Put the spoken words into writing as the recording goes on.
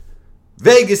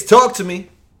Vegas, talk to me.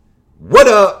 What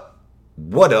up?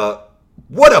 What up?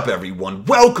 What up, everyone?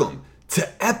 Welcome to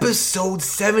episode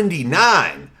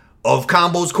 79 of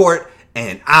Combo's Court,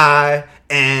 and I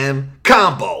am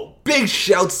Combo. Big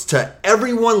shouts to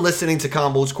everyone listening to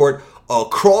Combo's Court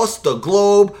across the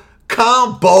globe.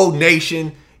 Combo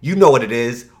Nation, you know what it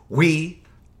is. We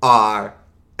are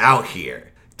out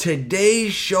here.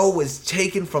 Today's show is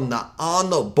taken from the On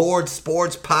the Board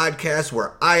Sports podcast,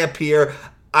 where I appear.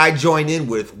 I join in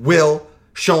with Will,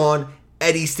 Sean,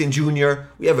 Ed Easton Jr.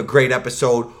 We have a great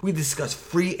episode. We discuss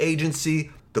free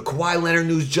agency. The Kawhi Leonard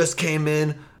news just came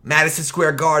in. Madison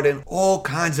Square Garden. All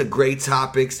kinds of great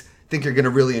topics. Think you're going to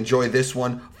really enjoy this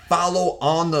one. Follow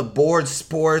On the Board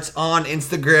Sports on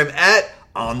Instagram at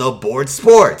On the Board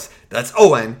Sports. That's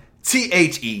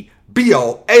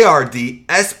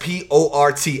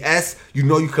ONTHEBOARDSPORTS. You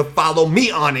know you can follow me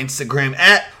on Instagram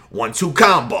at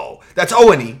 12combo. That's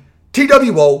ONETWOCOMBO.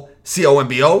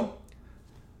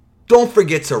 Don't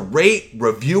forget to rate,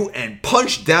 review, and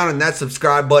punch down on that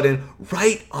subscribe button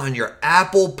right on your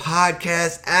Apple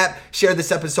Podcast app. Share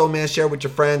this episode, man. Share it with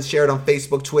your friends. Share it on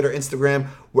Facebook, Twitter, Instagram,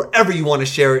 wherever you want to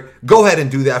share it. Go ahead and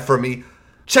do that for me.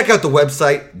 Check out the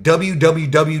website,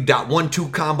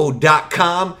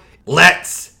 www.12combo.com.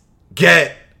 Let's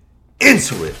get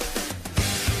into it.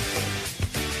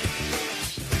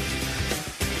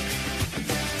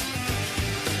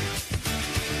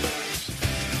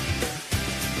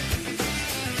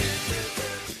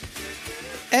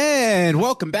 And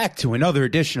welcome back to another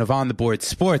edition of On the Board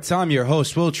Sports. I'm your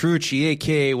host, Will Trucci,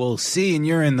 a.k.a. Will C, and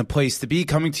you're in the place to be,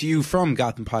 coming to you from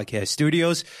Gotham Podcast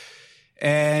Studios.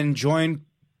 And joined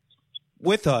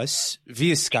with us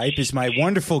via Skype is my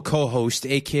wonderful co-host,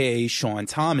 a.k.a. Sean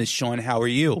Thomas. Sean, how are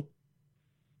you?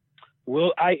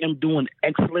 Well, I am doing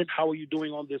excellent. How are you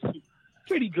doing on this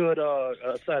pretty good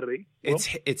Saturday? Will?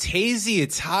 It's hazy,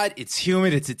 it's hot, it's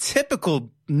humid. It's a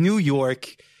typical New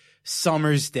York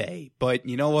summer's day. But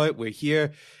you know what? We're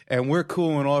here and we're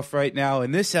cooling off right now.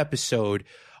 And this episode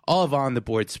of On the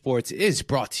Board Sports is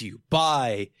brought to you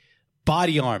by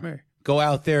Body Armor. Go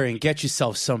out there and get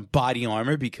yourself some Body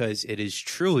Armor because it is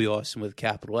truly awesome with a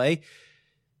capital A.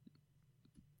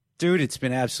 Dude, it's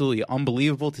been absolutely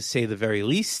unbelievable to say the very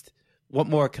least. What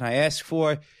more can I ask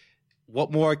for?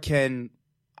 What more can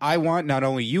I want? Not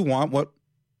only you want, what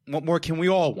more can we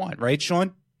all want, right,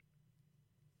 Sean?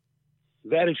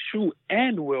 That is true.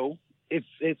 And Will,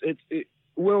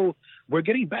 Will, we're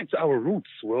getting back to our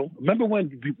roots. Will, remember when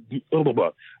we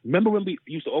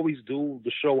used to always do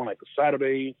the show on like a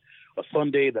Saturday, a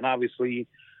Sunday? Then obviously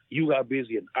you got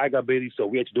busy and I got busy, so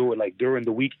we had to do it like during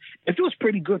the week. It feels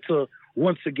pretty good to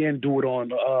once again do it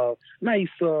on a nice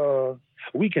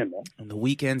weekend, man. And the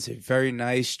weekends are very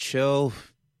nice, chill,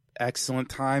 excellent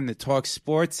time to talk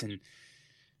sports. And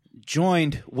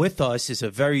joined with us is a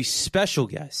very special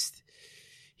guest.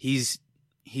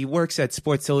 He works at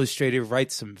Sports Illustrated,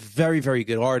 writes some very, very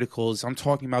good articles. I'm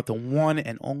talking about the one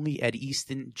and only Ed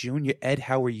Easton Jr. Ed,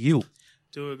 how are you?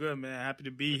 Doing good, man. Happy to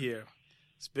be here.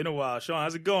 It's been a while. Sean,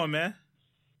 how's it going, man?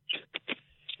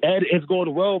 Ed, it's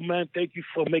going well, man. Thank you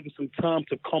for making some time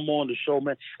to come on the show,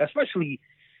 man. Especially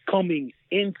coming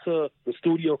into the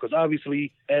studio, because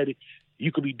obviously, Ed,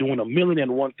 you could be doing a million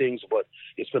and one things, but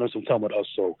you're spending some time with us.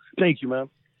 So thank you,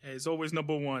 man. Hey, it's always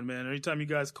number one, man. Anytime you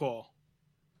guys call.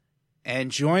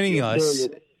 And joining us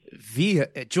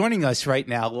right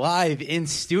now live in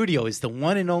studio is the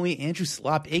one and only Andrew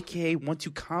Slop, a.k.a.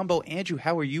 12combo. Andrew,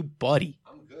 how are you, buddy?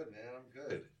 I'm good, man. I'm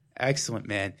good. Excellent,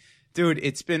 man. Dude,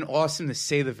 it's been awesome to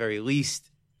say the very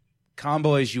least.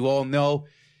 Combo, as you all know,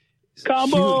 is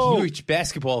a huge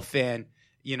basketball fan.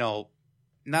 You know,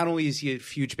 not only is he a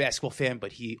huge basketball fan,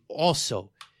 but he also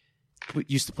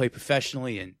used to play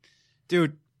professionally. And,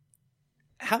 dude,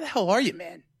 how the hell are you,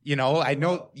 man? You know, I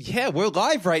know. Yeah, we're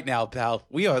live right now, pal.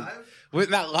 We are. We're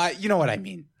not live. You know what I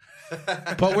mean.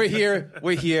 But we're here.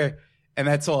 We're here, and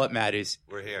that's all that matters.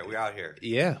 We're here. We're out here.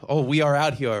 Yeah. Oh, we are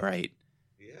out here, all right.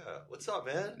 Yeah. What's up,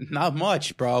 man? Not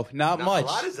much, bro. Not much. A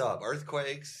lot is up.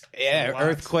 Earthquakes. Yeah,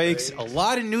 earthquakes. A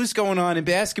lot of news going on in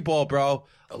basketball, bro.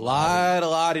 A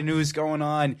lot of news going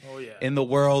on in the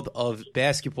world of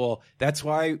basketball. That's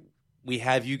why we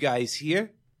have you guys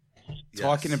here.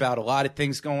 Talking about a lot of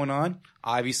things going on.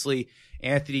 Obviously,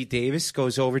 Anthony Davis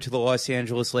goes over to the Los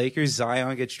Angeles Lakers.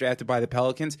 Zion gets drafted by the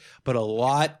Pelicans. But a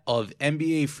lot of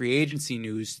NBA free agency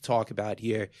news to talk about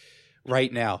here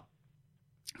right now.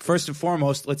 First and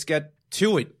foremost, let's get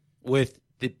to it with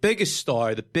the biggest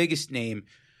star, the biggest name,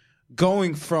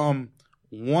 going from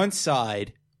one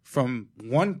side, from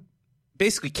one,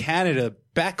 basically Canada,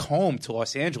 back home to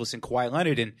Los Angeles and Kawhi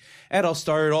Leonard. And Ed, I'll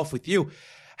start it off with you.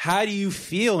 How do you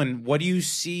feel, and what do you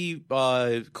see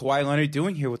Kawhi Leonard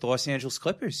doing here with the Los Angeles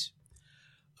Clippers?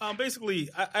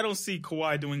 Basically, I don't see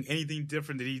Kawhi doing anything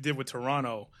different than he did with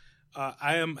Toronto.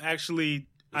 I'm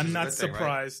not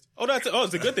surprised. Right?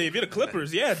 It's a good thing. If you're the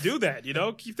Clippers, yeah, do that.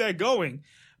 Keep that going.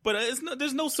 But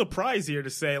there's no surprise here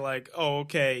to say like, oh,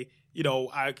 okay,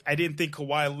 I didn't think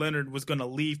Kawhi Leonard was going to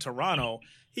leave Toronto.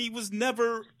 He was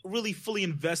never really fully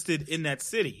invested in that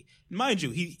city. Mind you,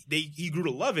 he grew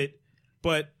to love it,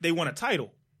 but they won a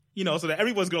title. So that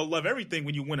everyone's going to love everything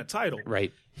when you win a title.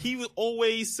 Right. He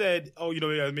always said,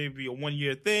 maybe a 1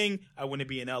 year thing. I want to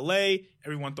be in LA.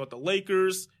 Everyone thought the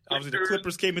Lakers. Obviously, the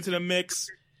Clippers came into the mix.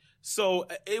 So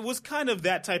it was kind of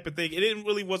that type of thing. It didn't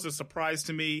really was a surprise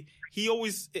to me. He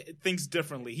always thinks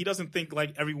differently. He doesn't think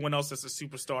like everyone else that's a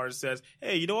superstar and says,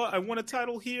 hey, you know what? I won a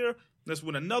title here. Let's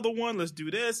win another one. Let's do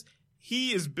this.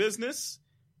 He is business.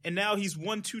 And now he's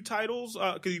won 2 titles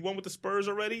because he won with the Spurs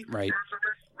already. Right.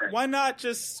 Why not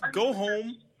just go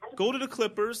home, go to the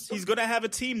Clippers? He's going to have a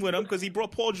team with him because he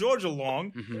brought Paul George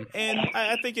along. Mm-hmm. And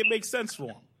I think it makes sense for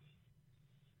him.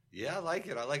 Yeah, I like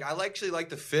it. I actually like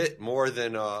the fit more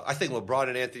than I think LeBron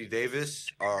and Anthony Davis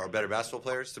are better basketball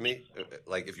players to me.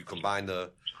 Like if you combine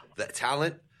the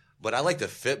talent, but I like the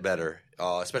fit better,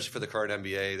 especially for the current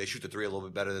NBA. They shoot the three a little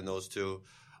bit better than those two.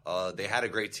 They had a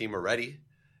great team already,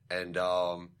 and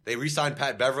they re-signed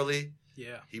Pat Beverly.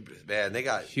 Yeah, they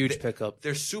got huge pickup.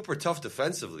 They're super tough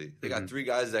defensively. They got 3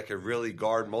 guys that can really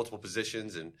guard multiple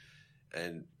positions,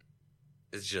 and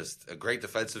it's just a great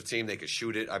defensive team. They could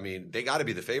shoot it. I mean, they got to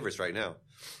be the favorites right now.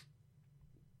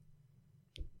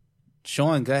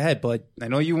 Sean, go ahead, bud. I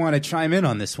know you want to chime in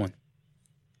on this one.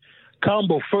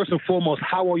 Combo, first and foremost,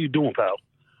 how are you doing, pal?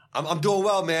 I'm doing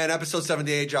well, man. Episode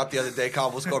 78 dropped the other day.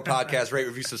 Combo Score Podcast. Rate,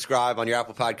 review, subscribe on your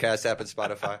Apple Podcast app and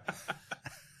Spotify.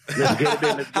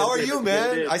 How are you,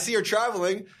 man? I see you're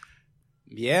traveling.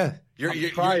 Yeah. You're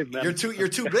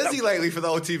too busy lately for the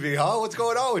OTV, huh? What's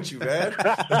going on with you, man?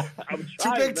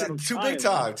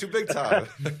 Too big time.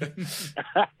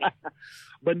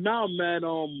 But now, man,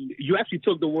 you actually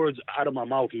took the words out of my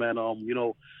mouth, man.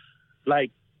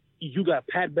 Like you got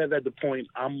Pat Bev at the point.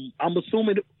 I'm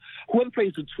assuming whoever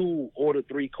plays the 2 or the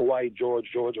 3, Kawhi, George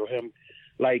or him,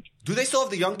 like. Do they still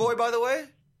have the young boy, by the way?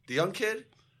 The young kid?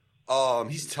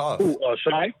 He's tough. Who,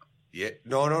 Shai? Yeah.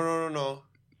 No.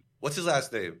 What's his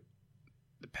last name?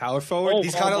 The power forward?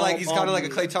 He's kind of like a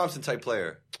Klay Thompson type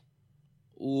player.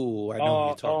 Ooh, I know who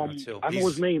you're talking about too. I know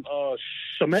his name.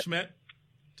 Shemet.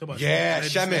 Yeah,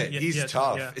 Shemet. He's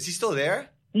tough. Yeah. Is he still there?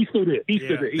 He's still there.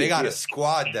 They got a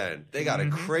squad then. They got a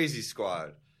crazy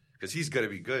squad because he's going to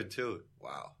be good too.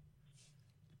 Wow.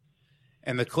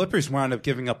 And the Clippers wound up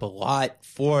giving up a lot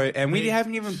for it. And we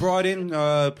haven't even brought in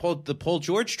the Paul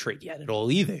George trade yet at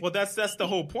all either. Well, that's the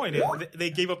whole point. They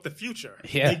gave up the future.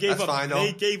 Yeah, that's fine, though.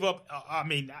 They gave up.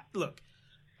 Look,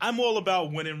 I'm all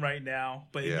about winning right now.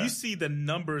 But if you see the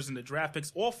numbers in the draft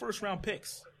picks, all first-round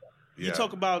picks. Yeah. You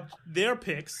talk about their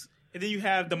picks, and then you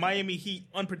have the Miami Heat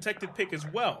unprotected pick as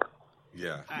well.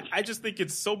 Yeah. I just think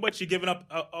it's so much you're giving up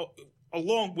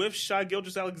along with Shai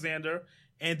Gilgeous-Alexander,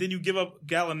 and then you give up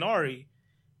Gallinari.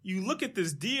 You look at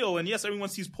this deal, and yes, everyone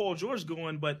sees Paul George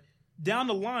going, but down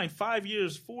the line, 5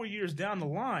 years, 4 years down the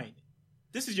line,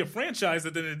 this is your franchise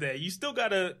at the end of the day. You still got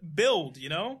to build,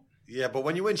 Yeah, but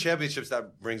when you win championships,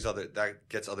 that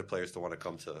gets other players to want to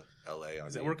come to LA.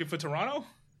 Is that working for Toronto?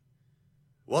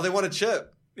 Well, they want a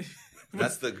chip.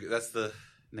 That's the.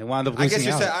 They wound up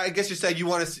losing out. I guess you're saying you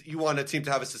want a team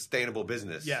to have a sustainable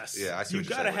business. Yes. Yeah, I see. You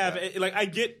got to have it. Like I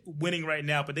get winning right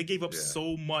now, but they gave up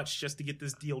so much just to get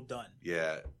this deal done.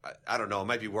 Yeah, I don't know. It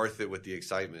might be worth it with the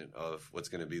excitement of what's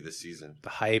going to be this season. The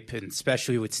hype, and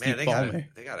especially with Steve Ballmer.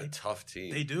 They got a tough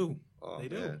team. They do. They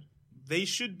do. Man. They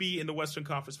should be in the Western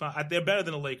Conference Final. They're better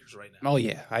than the Lakers right now. Oh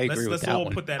yeah, I agree with that one. Let's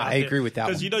all put that out there. I agree with that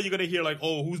one. Because you're going to hear like,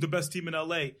 oh, who's the best team in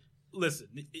LA? Listen,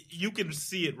 you can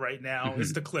see it right now.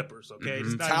 It's the Clippers, okay?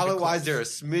 Mm-hmm. Talent-wise, they're a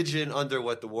smidgen under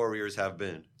what the Warriors have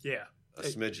been. Yeah. A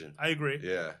smidgen. I agree.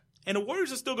 Yeah. And the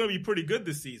Warriors are still going to be pretty good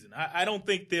this season. I don't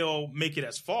think they'll make it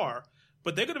as far,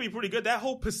 but they're going to be pretty good. That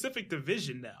whole Pacific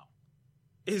Division now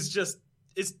is just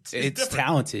it's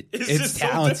talented. It's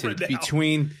talented. So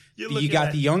Between you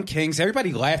got the young Kings.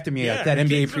 Everybody laughed at me at that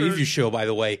NBA preview show, by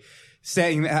the way.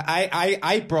 Saying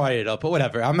I brought it up, but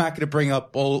whatever. I'm not going to bring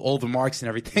up all the marks and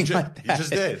everything like that. You just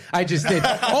did. I just did.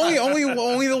 only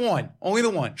the one. Only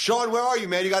the one. Sean, where are you,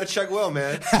 man? You got to check Will,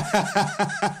 man.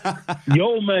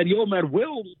 Yo, man.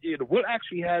 Will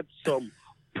actually had some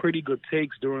pretty good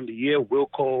takes during the year. Will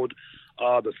called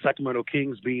the Sacramento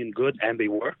Kings being good, and they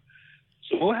were.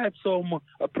 Will had some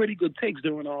pretty good takes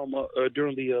during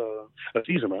the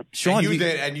season, man. Sean,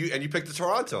 and you picked the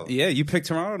Toronto. Yeah, you picked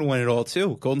Toronto to win it all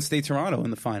too. Golden State Toronto in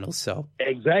the finals. So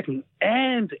exactly,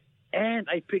 and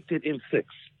I picked it in 6.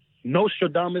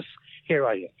 Nostradamus, here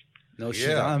I am.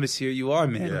 Nostradamus, here you are,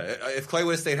 man. Yeah. If Clay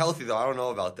would have stayed healthy, though, I don't know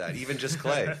about that. Even just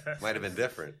Clay might have been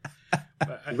different.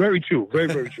 Very true. Very,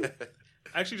 very true.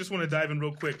 I actually just want to dive in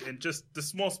real quick and just the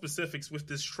small specifics with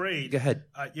this trade. Go ahead.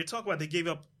 You're talking about they gave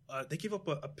up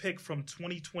a pick from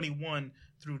 2021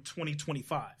 through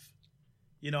 2025.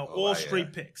 All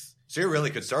straight picks. So you're really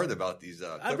concerned about these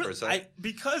Clippers, huh?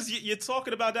 Because you're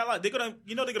talking about that. Like, they're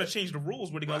gonna change the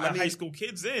rules where they're gonna let high school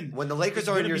kids in. When the Lakers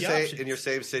are in your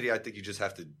same city, I think you just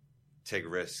have to take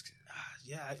risks.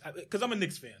 Yeah, because I'm a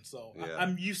Knicks fan, so yeah.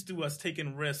 I'm used to us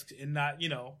taking risks and not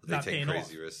paying off. They take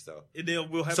crazy risks, though.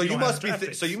 So you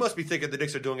must be thinking the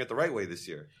Knicks are doing it the right way this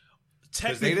year.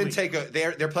 Because they didn't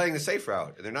they're playing a safe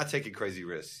route and they're not taking crazy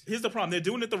risks. Here's the problem: they're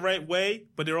doing it the right way,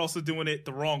 but they're also doing it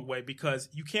the wrong way because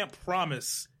you can't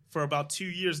promise for about 2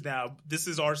 years now. This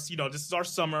is our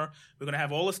summer. We're gonna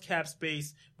have all this cap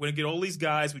space. We're gonna get all these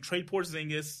guys. We trade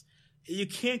Porzingis. You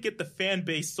can't get the fan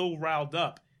base so riled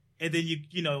up. And then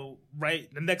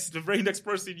the very next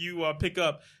person you pick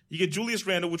up, you get Julius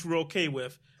Randle, which we're okay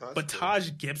with, but Taj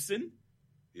Gibson.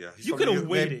 Yeah, you could have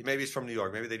waited. Maybe he's from New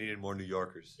York. Maybe they needed more New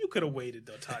Yorkers. You could have waited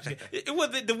though, Taj. It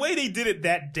was the way they did it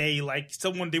that day, like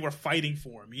someone they were fighting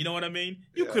for him. You know what I mean?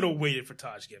 You could have waited for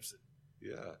Taj Gibson.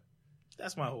 Yeah,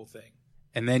 that's my whole thing.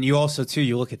 And then you also too,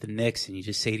 you look at the Knicks and you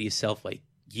just say to yourself, like,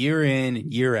 year in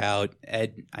and year out,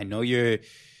 Ed, I know you're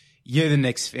the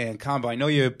Knicks fan, Combo. I know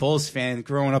you're a Bulls fan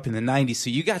growing up in the 90s, so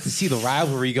you got to see the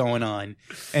rivalry going on.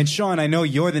 And Sean, I know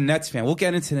you're the Nets fan. We'll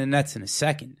get into the Nets in a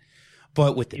second.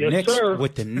 But with the Knicks,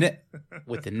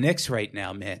 with the Knicks right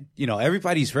now, man,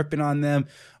 everybody's ripping on them.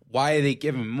 Why are they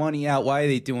giving money out? Why are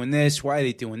they doing this? Why are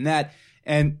they doing that?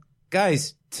 And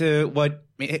guys, to what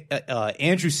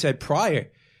Andrew said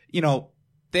prior,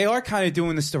 they are kind of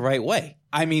doing this the right way.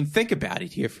 I mean, think about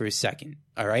it here for a second.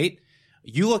 All right.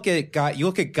 You look at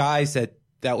guys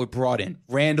that were brought in.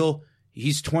 Randall,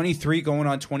 he's 23 going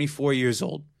on 24 years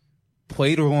old.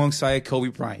 Played alongside Kobe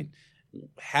Bryant.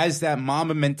 Has that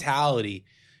mama mentality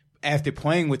after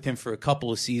playing with him for a couple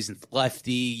of seasons.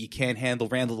 Lefty, you can't handle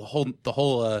Randall,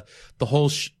 the whole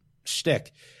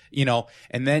shtick,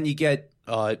 and then you get,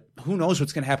 who knows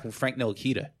what's going to happen with Frank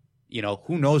Ntilikina?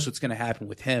 Who knows what's going to happen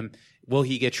with him? Will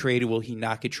he get traded? Will he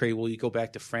not get traded? Will he go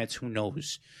back to France? Who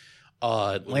knows?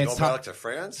 Lance go back to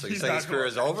France? So you saying his career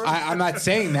is over? I'm not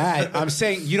saying that. I'm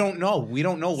saying you don't know. We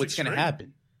don't know what's going to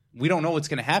happen. We don't know what's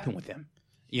going to happen with him.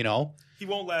 He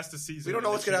won't last the season. We don't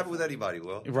know what's going to happen with anybody,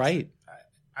 Will. Right.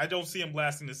 I don't see him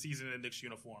lasting the season in a Knicks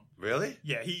uniform. Really?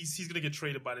 Yeah, he's going to get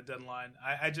traded by the deadline.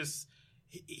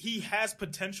 He has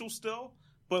potential still,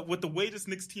 but with the way this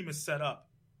Knicks team is set up,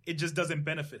 it just doesn't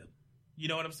benefit him. You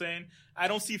know what I'm saying? I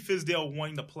don't see Fizdale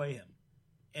wanting to play him.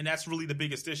 And that's really the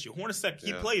biggest issue. Hornacek,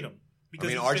 he played him.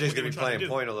 Because RJ's going to be playing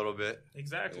point a little bit.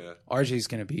 Exactly. Yeah. RJ's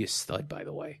going to be a stud, by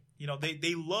the way.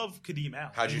 They love Kadeem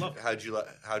Allen. How did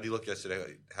you look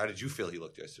yesterday? How did you feel he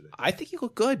looked yesterday? I think he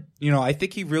looked good. I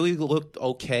think he really looked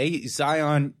okay.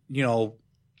 Zion,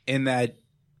 in that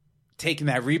taking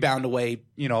that rebound away,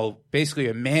 basically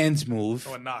a man's move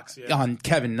on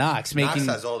Kevin Knox. Knox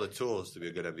has all the tools to be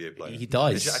a good NBA player. He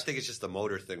does. I think it's just the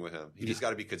motor thing with him. He just got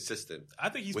to be consistent. I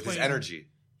think he's with playing, his energy.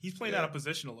 He's playing out of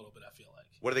position a little bit, I feel like.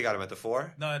 What do they got him at the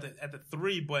 4? No, at the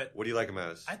 3, but... What do you like him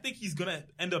as? I think he's going to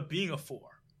end up being a 4.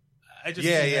 I can see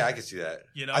that.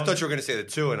 I thought you were going to say the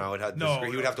 2, and I would have disagree.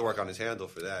 He would have to work on his handle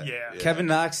for that. Yeah. Kevin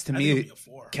Knox to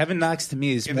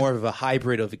me is more of a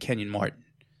hybrid of a Kenyon Martin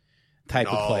type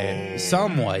of player.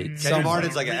 Somewhat. Kenyon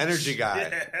Martin's like an energy guy.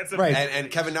 Yeah, right.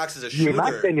 And Kevin Knox is a shooter.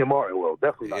 Not Kenyon Martin, will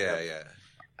definitely not. Yeah.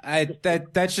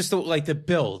 That's just the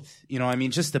build.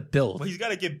 Just the build. Well, he's got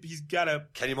to.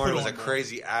 Kenny Martin was a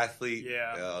crazy athlete.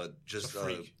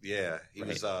 Yeah. He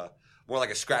was more like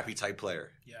a scrappy type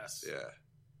player. Yes. Yeah.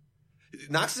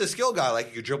 Knox is a skill guy. Like,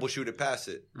 he could dribble, shoot it, pass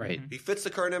it. Right. He fits the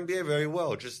current NBA very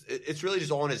well. It's really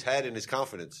just all in his head and his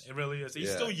confidence. It really is.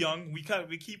 He's still young. We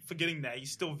keep forgetting that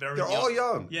he's still very. They're all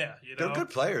young. Yeah. They're good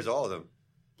players, all of them.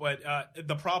 But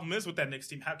the problem is with that Knicks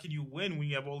team, how can you win when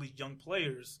you have all these young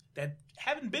players that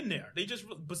haven't been there? They just,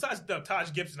 besides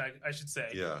Taj Gibson, I should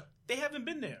say, they haven't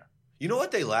been there. You know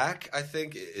what they lack, I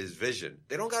think, is vision.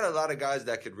 They don't got a lot of guys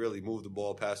that could really move the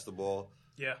ball, pass the ball.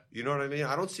 Yeah. You know what I mean?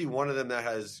 I don't see one of them that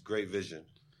has great vision.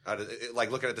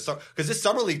 Like looking at the summer, because this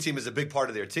summer league team is a big part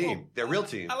of their team, their real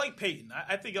team. I like Peyton.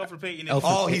 I think Elfrid Payton.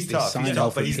 He's tough.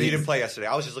 But he didn't play yesterday.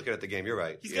 I was just looking at the game. You're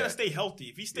right. He's got to stay healthy.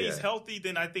 If he stays healthy,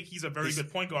 then I think he's a very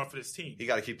good point guard for this team. He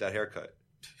got to keep that haircut.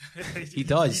 He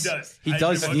does. He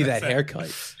does need that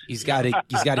haircut. He's got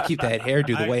to keep that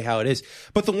hairdo the way how it is.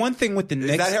 But the one thing with the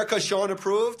Knicks, is that haircut Sean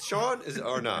approved? Sean, is it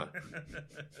or not?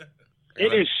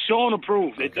 It is Sean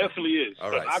approved. It definitely is.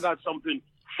 All right. I got something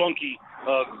funky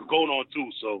going on too,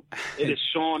 so it is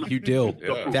Sean. You do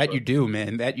approved. that. You do,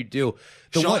 man. That you do.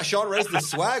 Sean raised the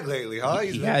swag lately, huh?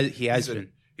 He has been.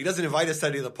 He doesn't invite us to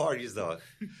any of the parties, though.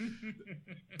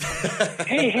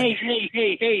 Hey.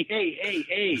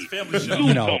 It's a family show.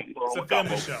 You know. It's a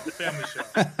family show. Family show.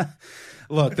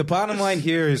 Look, the bottom line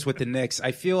here is with the Knicks,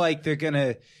 I feel like they're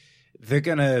gonna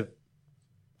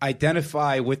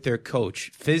identify with their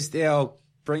coach. Fizdale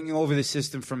bringing over the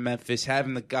system from Memphis,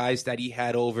 having the guys that he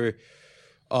had over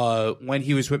when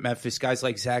he was with Memphis, guys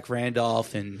like Zach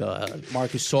Randolph and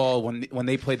Marcus Saul, when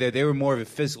they played there, they were more of a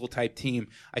physical type team.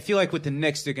 I feel like with the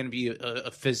Knicks, they're going to be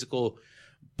a physical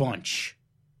bunch.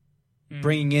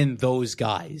 Bringing in those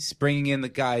guys, bringing in the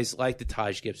guys like the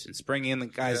Taj Gibsons, bringing in the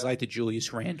guys like the Julius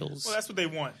Randles. Well, that's what they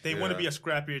want. They want to be a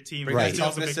scrappier team. Bring Right. that I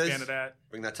was a big toughness fan of that.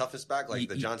 Bring that toughness back, like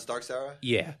the John Starks era.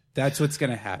 Yeah, that's what's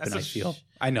going to happen, I feel.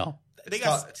 I know.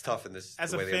 It's tough in this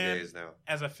As the a way the fan, NBA is now.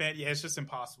 As a fan, yeah, it's just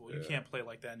impossible. You can't play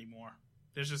like that anymore.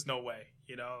 There's just no way.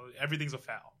 You know, everything's a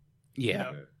foul. Yeah. You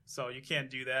know? So you can't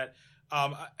do that.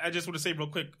 I just want to say real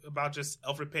quick about just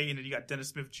Alfred Payton, and you got Dennis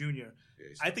Smith Jr.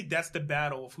 I think that's the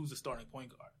battle of who's the starting point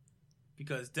guard.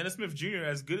 Because Dennis Smith Jr.,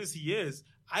 as good as he is,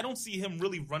 I don't see him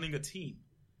really running a team.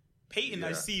 Payton,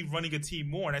 I see running a team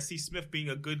more, and I see Smith being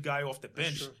a good guy off the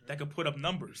bench that can put up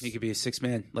numbers. He could be a six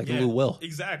man like a Lou Will.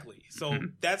 Exactly. So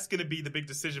that's going to be the big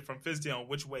decision from Fizdale on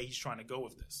which way he's trying to go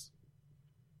with this.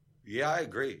 Yeah, I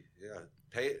agree. Yeah,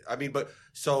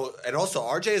 and also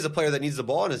RJ is a player that needs the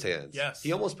ball in his hands. Yes,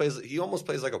 he almost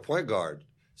plays like a point guard.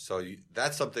 So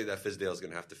that's something that Fizdale is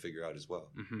going to have to figure out as well.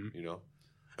 Mm-hmm. You know,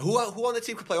 who on the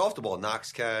team can play off the ball?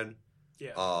 Knox can.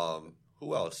 Yeah.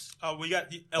 Who else? We got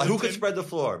Ellington. Like who could spread the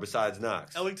floor besides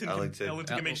Knox? Ellington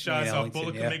can make shots.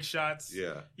 Bullock can make shots.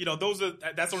 Yeah. You know,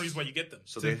 that's the reason why you get them.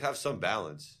 So they have some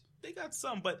balance. They got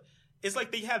some, but it's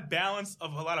like they have balance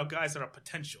of a lot of guys that are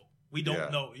potential. We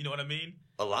don't know. You know what I mean?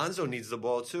 Alonzo needs the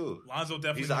ball too. Alonzo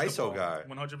definitely. He's an needs ISO guy.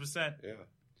 100%. Yeah.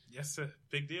 Yes, sir.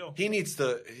 Big deal. He needs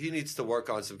to work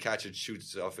on some catch and shoot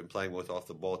stuff and playing with off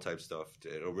the ball type stuff.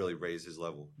 It'll really raise his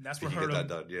level. And that's what hurt him. That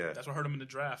done. Yeah. That's what hurt him in the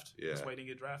draft. Yeah. That's why he didn't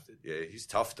get drafted. Yeah, he's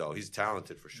tough though. He's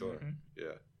talented for sure. Mm-hmm.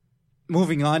 Yeah.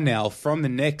 Moving on now from the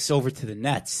Knicks over to the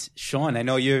Nets. Sean, I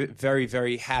know you're very,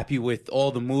 very happy with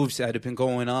all the moves that have been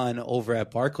going on over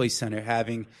at Barclays Center,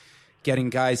 getting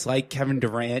guys like Kevin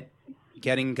Durant,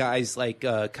 getting guys like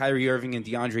Kyrie Irving and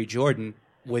DeAndre Jordan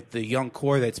with the young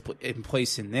core that's put in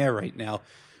place in there right now.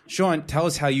 Sean, tell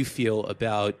us how you feel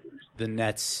about the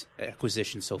Nets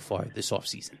acquisition so far this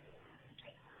offseason.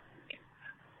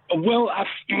 Well, I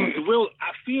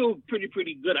feel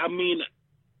pretty good. I mean,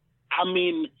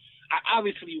 I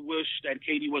obviously wish that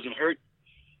KD wasn't hurt,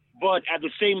 but at the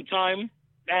same time,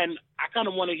 and I kind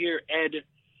of want to hear Ed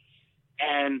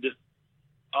and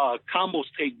Combo's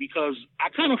take, because I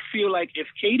kind of feel like if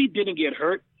KD didn't get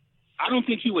hurt, I don't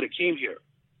think he would have came here,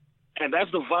 and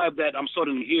that's the vibe that I'm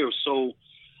starting to hear. So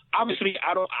obviously,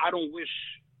 I don't wish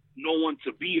no one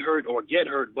to be hurt or get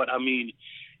hurt, but I mean,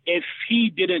 if he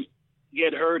didn't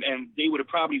get hurt and they would have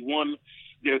probably won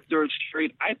their third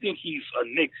straight, I think he's a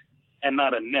Knick and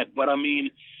not a Net. But I mean,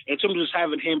 in terms of just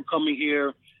having him coming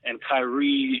here and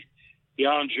Kyrie,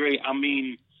 DeAndre, I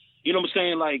mean, you know what I'm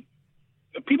saying? Like,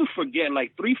 people forget,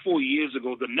 like 3-4 years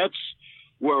ago, the Nets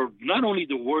were not only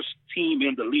the worst team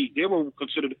in the league, they were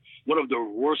considered one of the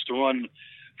worst run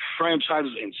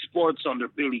franchises in sports under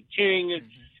Billy King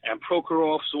and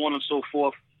Prokhorov, so on and so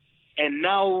forth. And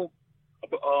now,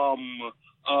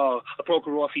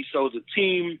 Prokhorov, he sells a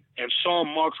team, and Sean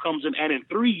Marks comes in, and in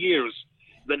 3 years,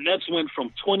 the Nets went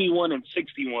from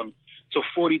 21-61 to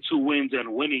 42 wins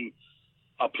and winning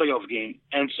a playoff game.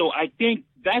 And so I think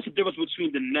that's the difference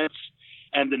between the Nets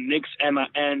and the Knicks, and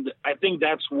I think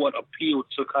that's what appealed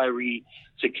to Kyrie,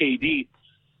 to KD.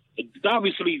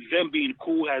 Obviously, them being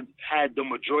cool had the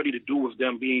majority to do with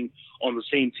them being on the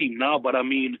same team now, but I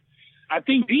mean, I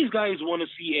think these guys want to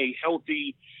see a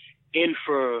healthy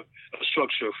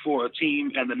infrastructure for a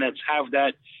team, and the Nets have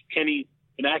that. Kenny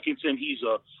Atkinson, he's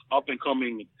a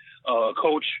up-and-coming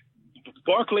coach.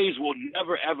 Barclays will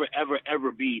never, ever, ever,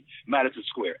 ever be Madison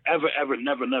Square. Ever, ever,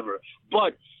 never, never.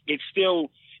 But it's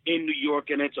still in New York,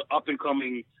 and it's an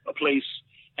up-and-coming place.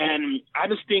 And I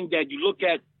just think that you look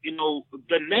at, you know,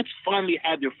 the Nets finally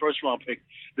had their first-round pick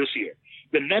this year.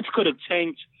 The Nets could have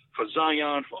tanked for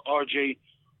Zion, for RJ,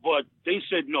 But they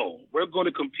said no. We're going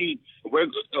to compete. We're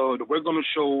going to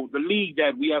show the league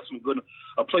that we have some good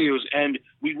players, and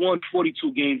we won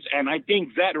 42 games. And I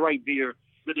think that right there,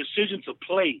 the decision to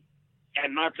play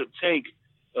and not to tank,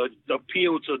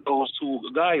 appeal to those two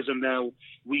guys, and now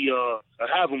we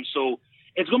have them. So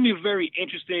it's going to be a very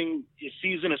interesting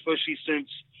season, especially since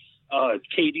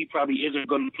KD probably isn't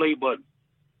going to play. But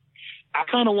I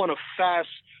kind of want to fast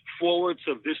forward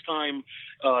to this time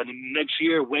next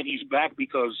year when he's back,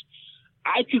 because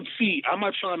I could see, I'm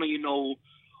not trying to,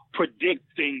 predict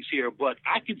things here, but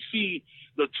I could see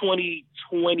the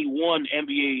 2021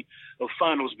 NBA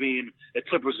Finals being the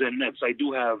Clippers and Nets. I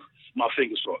do have my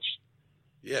fingers crossed.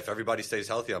 Yeah, if everybody stays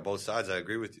healthy on both sides, I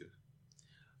agree with you.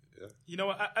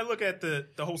 Yeah. I look at the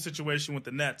whole situation with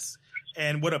the Nets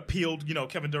and what appealed,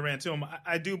 Kevin Durant to him.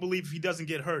 I do believe if he doesn't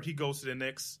get hurt, he goes to the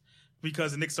Knicks,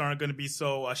 because the Knicks aren't going to be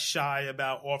so shy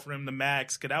about offering him the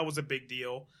max, because that was a big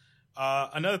deal.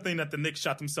 Another thing that the Knicks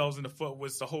shot themselves in the foot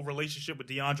was the whole relationship with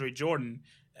DeAndre Jordan.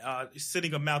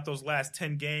 Sitting him out those last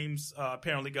 10 games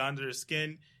apparently got under his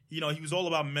skin. He was all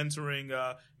about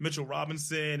mentoring Mitchell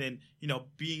Robinson and,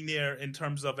 being there in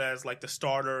terms of as like the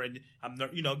starter and,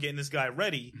 getting this guy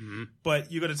ready. Mm-hmm. But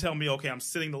you're going to tell me, okay, I'm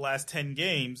sitting the last 10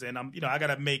 games and I got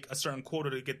to make a certain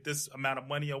quota to get this amount of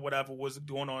money or whatever was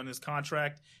going on in his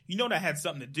contract. That had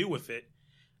something to do with it.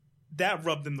 That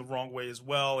rubbed him the wrong way as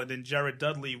well. And then Jared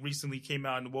Dudley recently came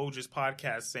out in Woj's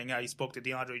podcast saying how he spoke to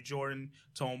DeAndre Jordan,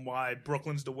 told him why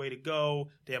Brooklyn's the way to go.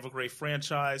 They have a great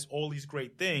franchise, all these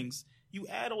great things. You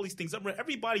add all these things up.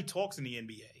 Everybody talks in the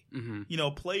NBA.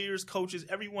 Mm-hmm. Players, coaches,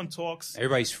 everyone talks.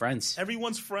 Everybody's friends.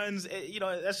 Everyone's friends.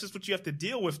 That's just what you have to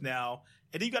deal with now.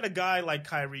 And then you got a guy like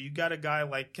Kyrie. You got a guy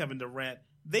like Kevin Durant.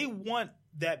 They want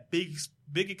that big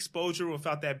exposure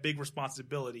without that big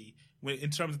responsibility in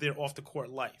terms of their off-the-court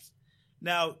life.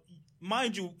 Now,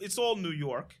 mind you, it's all New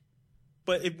York.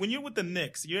 But when you're with the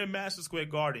Knicks, you're in Madison Square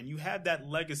Garden. You have that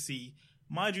legacy.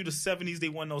 Mind you, the 70s, they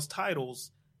won those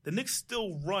titles. The Knicks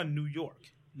still run New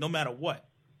York, no matter what.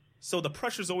 So the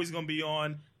pressure's always going to be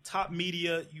on top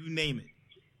media, you name it.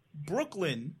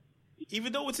 Brooklyn,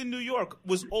 even though it's in New York,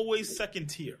 was always second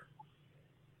tier.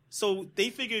 So they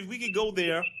figured if we could go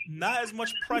there, not as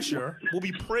much pressure, we'll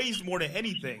be praised more than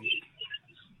anything.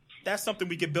 That's something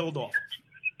we could build off of.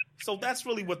 So that's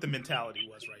really what the mentality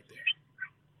was right there.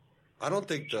 I don't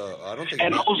think.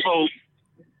 And also,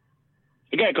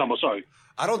 again, Combo, sorry.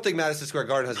 I don't think Madison Square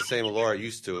Garden has the same allure it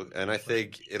used to, and I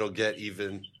think it'll get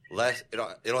even less.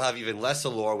 It'll have even less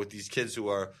allure with these kids who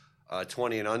are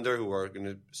 20 and under, who are going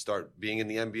to start being in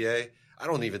the NBA. I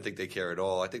don't even think they care at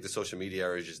all. I think the social media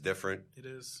era is just different. It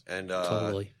is, and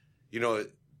totally.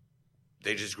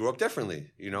 They just grew up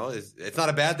differently. It's not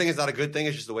a bad thing. It's not a good thing.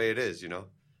 It's just the way it is.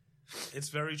 It's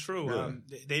very true.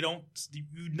 Yeah.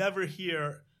 You never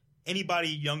hear anybody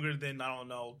younger than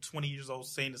 20 years old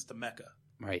saying it's the Mecca.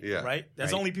 Right. Yeah. Right?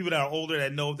 There's only people that are older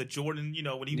that know that Jordan,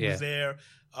 when he was there,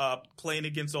 playing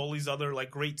against all these other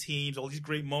like great teams, all these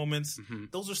great moments. Mm-hmm.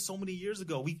 Those are so many years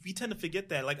ago. We tend to forget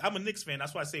that. Like, I'm a Knicks fan.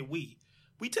 That's why I say we.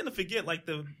 We tend to forget like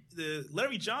the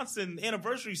Larry Johnson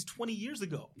anniversary is 20 years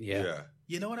ago. Yeah.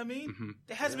 You know what I mean? Mm-hmm.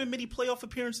 There hasn't been many playoff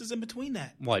appearies in between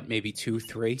that. What, maybe 2,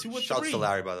 3? 2 or 3. Shouts to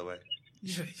Larry, by the way.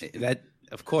 That,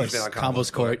 of course, Combo's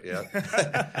Court. Yeah.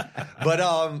 But,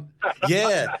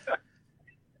 yeah.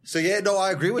 So, yeah, no,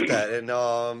 I agree with that. And,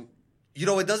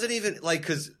 it doesn't even,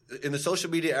 because in the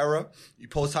social media era, you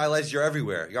post highlights, you're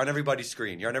everywhere. You're on everybody's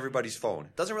screen. You're on everybody's phone.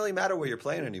 It doesn't really matter where you're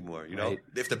playing anymore, Right.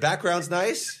 If the background's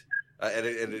nice,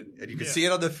 and you can see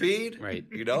it on the feed, right?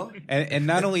 And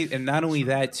not only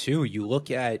that too. You look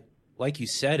at, like you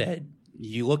said, Ed.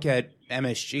 You look at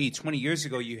MSG. 20 years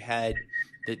ago, you had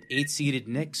the 8-seeded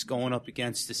Knicks going up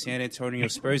against the San Antonio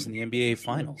Spurs in the NBA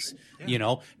Finals.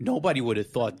 Yeah. Nobody would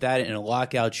have thought that in a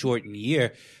lockout shortened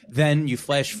year. Then you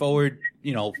flash forward,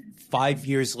 5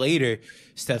 years later,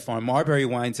 Stephon Marbury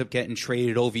winds up getting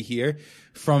traded over here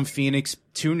from Phoenix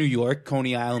to New York.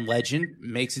 Coney Island legend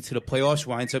makes it to the playoffs.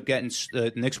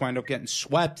 The Knicks wind up getting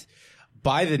swept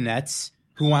by the Nets,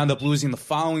 who wound up losing the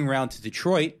following round to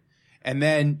Detroit. And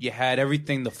then you had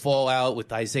everything, the fallout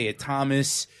with Isaiah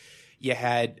Thomas. You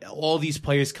had all these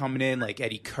players coming in, like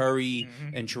Eddie Curry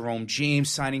and Jerome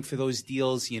James signing for those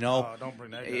deals. Oh, don't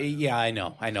bring that guy. Yeah, I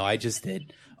know. I just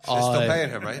did. They're still paying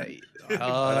him, right?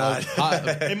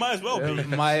 It might as well be.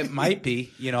 Might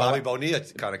be. Bobby Bonilla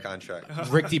kind of contract.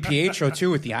 Rick DiPietro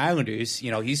too with the Islanders.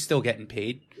 He's still getting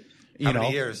paid. How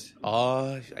many years?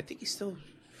 I think he's still.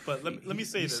 But let me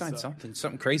say this. He signed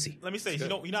something crazy. Let me say, you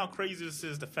know how crazy this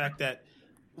is? The fact that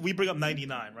we bring up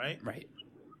 99, right? Right.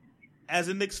 As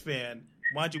a Knicks fan,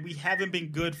 mind you, we haven't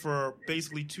been good for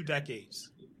basically 2 decades.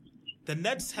 the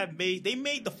Nets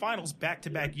made the finals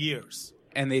back-to-back years.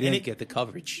 And they didn't get the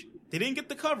coverage. They didn't get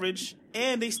the coverage,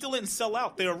 and they still didn't sell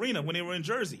out their arena when they were in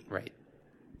Jersey. Right.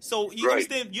 So you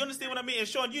understand what I mean? And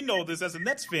Sean, you know this as a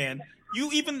Nets fan.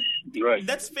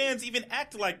 Nets fans even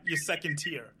act like you're second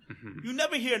tier. Mm-hmm. You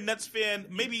never hear a Nets fan,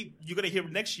 maybe you're going to hear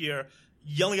next year,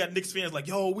 yelling at Knicks fans like,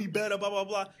 yo, we better, blah, blah,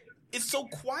 blah. It's so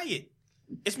quiet.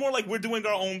 It's more like we're doing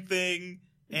our own thing,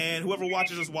 and whoever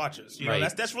watches us watches. You know,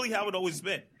 that's really how it always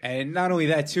been. And not only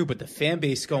that too, but the fan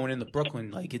base going into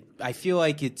Brooklyn, I feel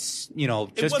like it's just it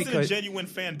wasn't because a genuine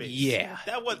fan base. Yeah,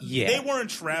 they weren't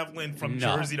traveling from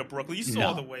Jersey to Brooklyn. You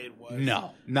saw the way it was.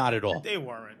 No, not at all. They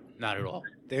weren't. Not at all.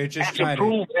 They're just and trying to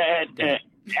prove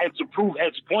and to prove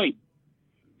Ed's point.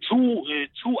 2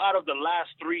 out of the last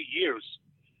 3 years,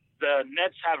 the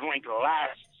Nets have ranked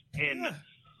last in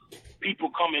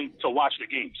people coming to watch the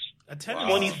games.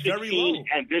 Attendance is very low.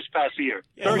 And this past year.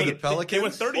 Yeah, 30th. The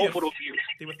Pelicans? They were 30th. Both of those years.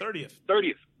 They were 30th.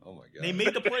 30th. Oh, my God. They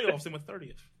made the playoffs and were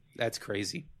 30th. That's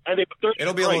crazy. And they were 30th.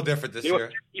 It'll be a little different this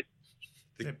year.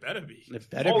 It better be. It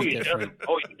better be different.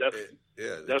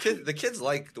 Definitely. The kids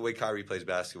like the way Kyrie plays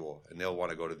basketball, and they'll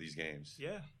want to go to these games.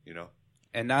 Yeah. You know?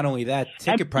 And not only that,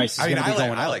 ticket prices are going to be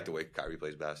going up. I like the way Kyrie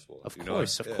plays basketball. Of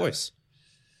course.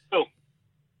 Will.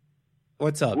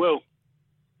 What's up? Will.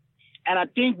 And I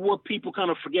think what people kind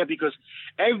of forget, because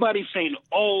everybody's saying,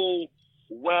 oh,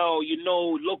 well,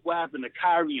 look what happened to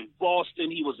Kyrie in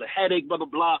Boston. He was a headache, blah, blah,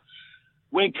 blah.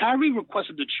 When Kyrie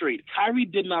requested the trade, Kyrie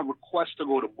did not request to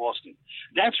go to Boston.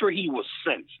 That's where he was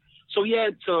sent. So he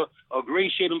had to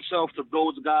ingratiate himself to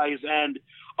those guys. And,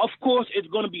 of course, it's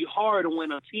going to be hard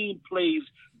when a team plays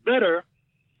better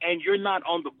and you're not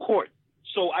on the court.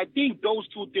 So I think those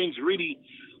two things really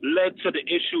led to the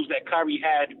issues that Kyrie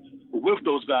had with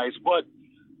those guys. But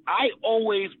I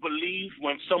always believe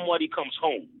when somebody comes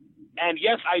home, and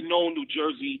yes, I know New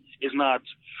Jersey is not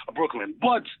Brooklyn,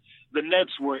 but the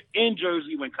Nets were in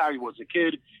Jersey when Kyrie was a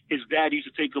kid. His dad used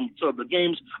to take him to the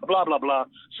games, blah, blah, blah.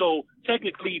 So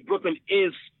technically, Brooklyn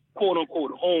is quote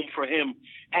unquote home for him.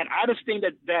 And I just think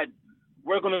that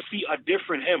we're going to see a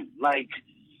different him. Like,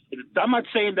 I'm not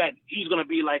saying that he's going to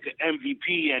be like an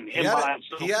MVP and him by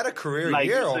himself. He had a career like,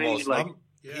 year almost.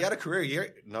 Yeah. He had a career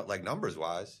year, not like numbers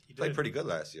wise. He played pretty good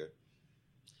last year.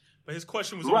 But his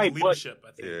question was always leadership,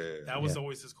 I think. Yeah. That was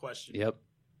always his question. Yep.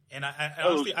 And I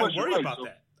honestly, I worry about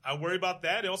that. I worry about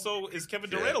that. Also, is Kevin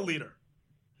Durant a leader?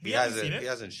 He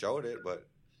hasn't showed it, but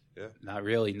yeah. Not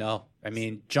really, no. I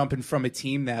mean, jumping from a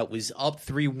team that was up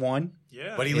 3-1.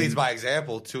 Yeah. But he leads by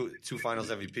example. Two finals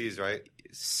MVPs, right?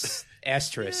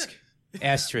 Asterisk.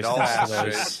 No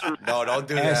asterisk. No, don't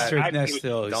do asterisk that. next to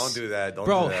those. Don't do that.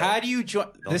 Bro, how do you join?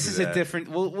 This is a different.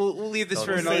 We'll leave this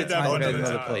for another time at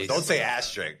another place. Don't say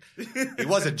asterisk. He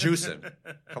wasn't juicing.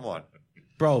 Come on.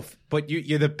 Bro, but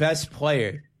you're the best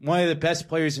player. One of the best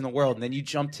players in the world. And then you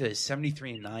jump to a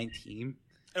 73-9 team.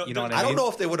 You know what I mean? I don't know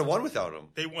if they would have won without him.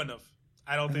 They wouldn't have.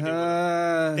 I don't think they would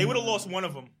have. They would have lost one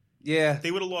of them. Yeah. They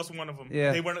would have lost one of them.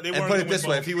 Yeah. They weren't and put it this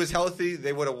way, both. if he was healthy,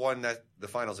 they would have won the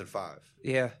finals in 5.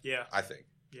 Yeah. Yeah. I think.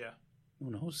 Yeah.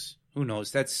 Who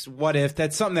knows? That's what if.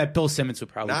 That's something that Bill Simmons would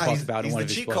probably talk about in one of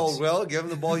his books. He's the cheat code, Will. Give him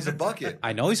the ball. He's a bucket.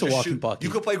 I know he's a walking bucket. You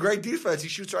could play great defense. He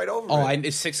shoots right over it.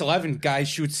 6'11" guy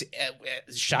shoots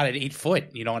shot at 8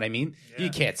 foot. You know what I mean? Yeah. You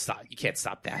can't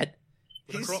stop that.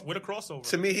 With a crossover.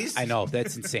 To me, I know.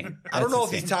 That's insane. I don't know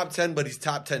if he's top 10, but he's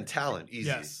top 10 talent. Easy.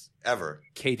 Yes. Ever.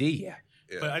 KD, yeah.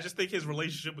 But I just think his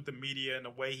relationship with the media and the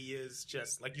way he is,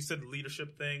 just like you said, the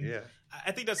leadership thing. Yeah,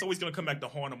 I think that's always going to come back to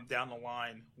haunt him down the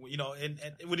line. You know, and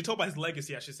when you talk about his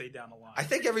legacy, I should say down the line. I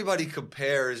think everybody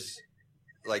compares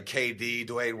like KD,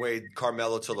 Dwayne Wade,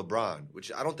 Carmelo to LeBron,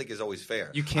 which I don't think is always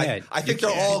fair. You can't. I think they're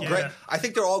all great. I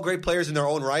think they're all great players in their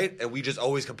own right, and we just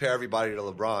always compare everybody to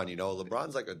LeBron. You know,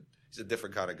 LeBron's he's a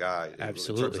different kind of guy.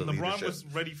 Absolutely. LeBron was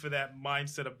ready for that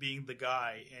mindset of being the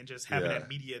guy and just having that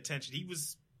media attention. He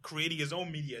was creating his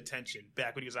own media attention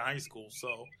back when he was in high school.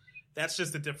 So that's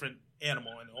just a different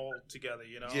animal and all together,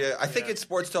 you know? Yeah, I think in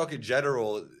sports talk in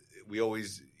general, we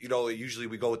always, usually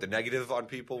we go with the negative on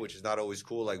people, which is not always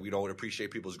cool. Like, we don't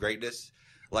appreciate people's greatness.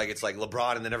 Like, it's like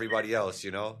LeBron and then everybody else,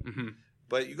 Mm-hmm.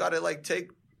 But you got to, take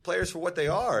players for what they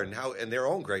are and their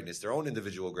own greatness, their own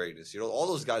individual greatness. All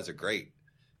those guys are great.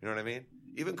 You know what I mean?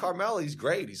 Even Carmelo, he's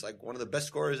great. He's, one of the best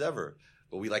scorers ever.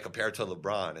 But we compare it to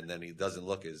LeBron, and then he doesn't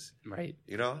look as right.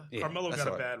 Yeah. Carmelo got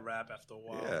a bad rap after a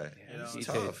while. Yeah, he's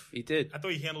tough. He did. I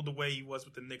thought he handled the way he was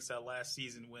with the Knicks that last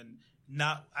season when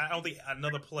I don't think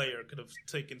another player could have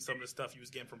taken some of the stuff he was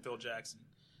getting from Phil Jackson.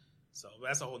 So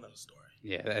that's a whole nother story.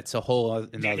 Yeah, that's a whole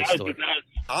another story.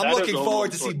 I'm looking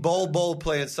forward to see Bol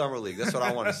play in Summer League. That's what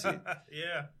I want to see.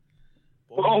 Yeah.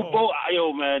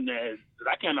 Yo, man,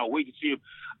 because I cannot wait to see him.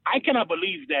 I cannot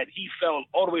believe that he fell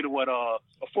all the way to a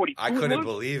 42. I couldn't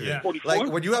believe it. Yeah. 44?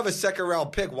 Like when you have a second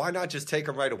round pick, why not just take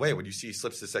him right away when you see he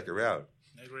slips to second round?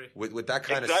 I agree. With that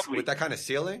kind of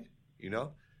ceiling, you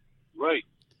know. Right.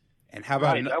 And how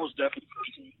about That was definitely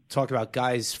talk about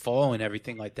guys fall and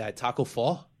everything like that? Taco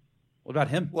Fall? What about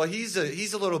him? Well, he's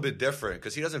a little bit different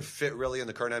because he doesn't fit really in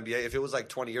the current NBA. If it was like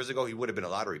 20 years ago, he would have been a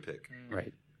lottery pick.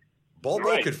 Right.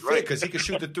 Bobo could fit because he could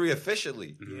shoot the three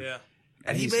efficiently. Yeah.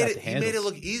 And he he's made got it. the He made it handles.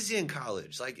 look easy in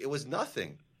college. Like it was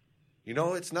nothing. You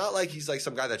know, it's not like he's like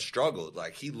some guy that struggled.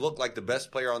 Like he looked like the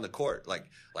best player on the court. Like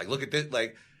look at this.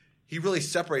 Like he really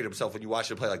separated himself when you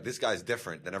watch him play. Like this guy's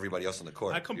different than everybody else on the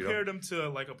court. I compared him to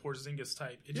like a Porzingis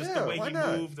type. It's just Yeah, the way why he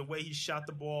not? moved, the way he shot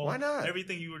the ball. Why not?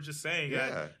 Everything you were just saying.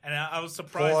 Yeah. And I was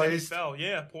surprised that he Poised. fell.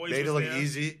 Yeah, poised. Made it was look there.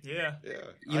 easy. Yeah. Yeah,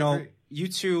 You I know, agree. you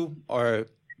two are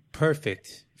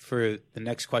perfect for the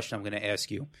next question I'm going to ask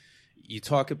you. You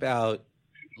talk about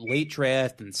late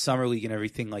draft and summer league and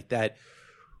everything like that.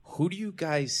 Who do you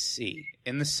guys see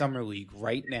in the summer league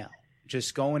right now?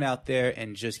 Just going out there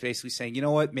and just basically saying, you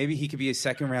know what, maybe he could be a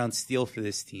second round steal for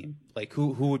this team. Like who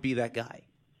would be that guy?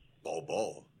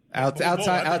 Bobo.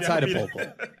 Outside of yeah.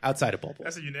 Bobo. Outside of Bobo.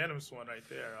 That's a unanimous one right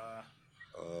there.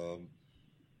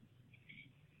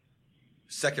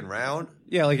 Second round.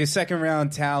 Yeah, like a second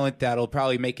round talent that'll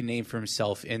probably make a name for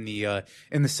himself in the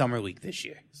summer league this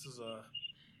year. This is a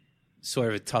Sort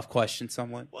of a tough question,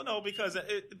 somewhat. well, no, because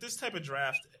this type of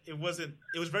draft, it was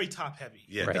very top heavy.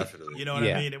 Yeah, Right. definitely. You know what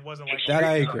Yeah. I mean? It wasn't like That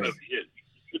I agree.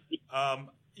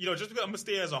 You know, just because I'm gonna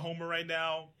stay as a homer right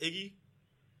now, Iggy,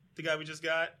 the guy we just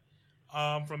got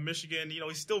from Michigan. You know,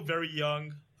 he's still very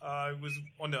young. He was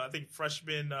on the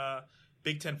freshman,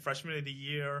 Big Ten freshman of the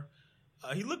year.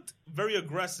 He looked very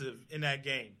aggressive in that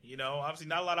game. You know, obviously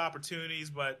not a lot of opportunities,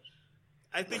 but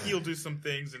I think he'll do some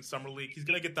things in summer league. He's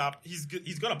gonna get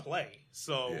he's gonna play.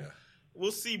 So Yeah.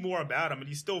 we'll see more about him, and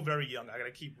he's still very young. I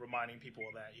gotta keep reminding people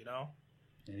of that. You know.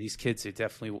 And these kids are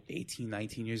definitely 18,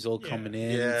 19 years old Yeah. coming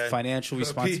in, Yeah. financial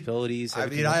responsibilities. I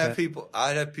everything mean, like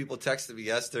I that. had people texting me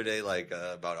yesterday like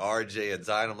about RJ and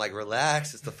Zion. I'm like,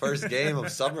 relax. It's the first game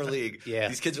of summer league. Yeah.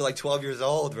 These kids are like 12 years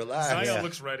old. Relax. Zion Yeah.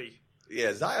 looks ready.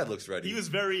 Yeah, Zion looks ready. He was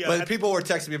very. But people were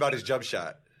texting me about his jump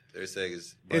shot. They're saying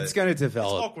It's going to It's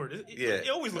develop. awkward. yeah, It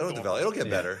always looks it'll develop. It'll get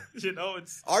better. You know,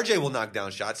 it's RJ will knock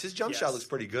down shots. His jump Yes. shot looks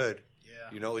pretty good. yeah.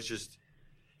 You know, it's just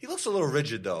he looks a little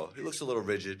rigid though. He looks a little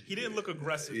rigid. He didn't look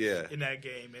aggressive Yeah. in that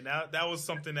game, and that was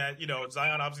something that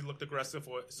Zion obviously looked aggressive,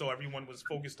 so everyone was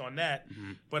focused on that.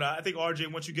 Mm-hmm. But I think RJ,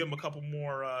 once you give him a couple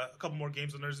more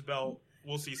games under his belt,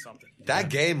 we'll see something. That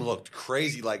game looked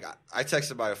crazy. Like I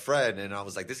texted my friend and I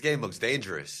was like, "This game looks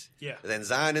dangerous." Yeah. And then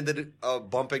Zion ended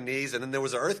bumping knees, and then there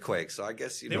was an earthquake. So I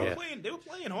guess They were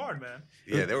playing hard, man.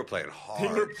 Yeah, they were playing hard.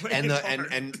 They were playing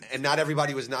hard. And not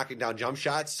everybody was knocking down jump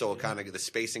shots, so kind of the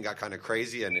spacing got kind of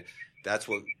crazy, and that's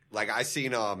what like I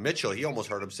seen Mitchell. He almost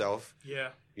hurt himself. Yeah.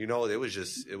 You know, it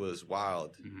was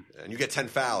wild, and you get 10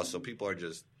 fouls, so people are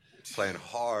just playing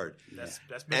hard. That's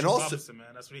And Mitchell also- Robinson, man.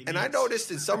 That's what he needs. And I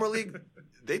noticed in summer league,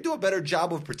 they do a better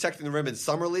job of protecting the rim in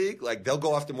summer league. Like they'll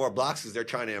go after more blocks because they're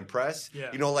trying to impress.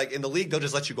 Yeah. You know, like in the league, they'll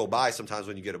just let you go by sometimes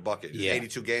when you get a bucket. Yeah.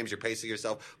 82 games, you're pacing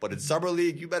yourself. But in summer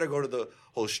league, you better go to the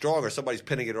whole strong or somebody's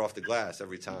pinning it off the glass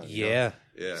every time. you know? Yeah.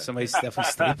 Yeah. Somebody's definitely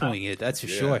stapling it. That's for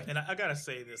Yeah. sure. And I gotta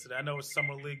say this, and I know it's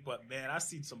summer league, but man, I've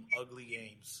seen some ugly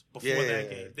games before Yeah, that yeah,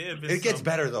 game. yeah. There have been It gets some-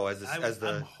 better though as I'm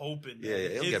the hoping. Yeah, yeah,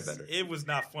 it'll get better. It was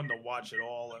not fun to watch at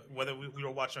all. Whether we were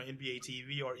watching on NBA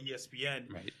TV or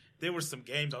ESPN, Right. there were some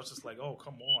games I was just like, "Oh,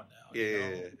 come on now." yeah, you yeah,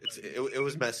 know? yeah. It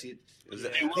was messy. It was,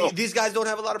 Yeah. These guys don't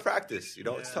have a lot of practice. You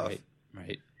know, it's Yeah. tough. Right.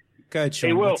 Right. Go ahead,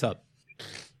 Sean. Will. What's up?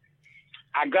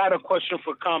 I got a question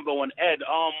for Combo and Ed.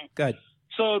 Go ahead.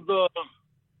 So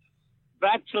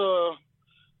back to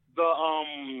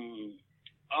the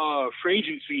free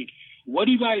agency. What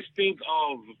do you guys think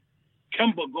of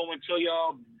Kemba going to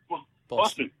y'all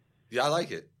Boston? Yeah, I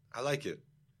like it.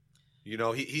 You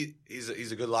know, he's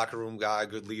a good locker room guy,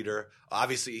 good leader.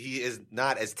 Obviously, he is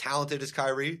not as talented as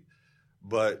Kyrie,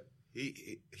 but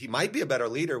he might be a better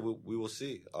leader. We will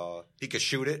see. He could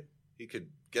shoot it. He could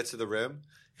get to the rim.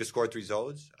 He could score 3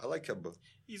 zones. I like Kemba.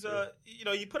 He's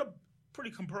you put up pretty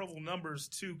comparable numbers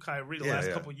to Kyrie the Yeah, last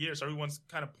yeah. couple of years. So everyone's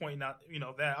kind of pointing out,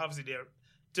 that obviously they're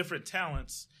different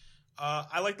talents.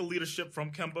 I like the leadership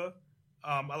from Kemba.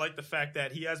 I like the fact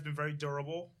that he has been very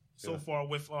durable so far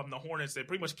with the Hornets. They're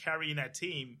pretty much carrying that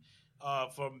team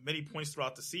for many points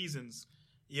throughout the seasons.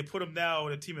 You put him now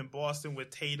in a team in Boston with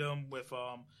Tatum, with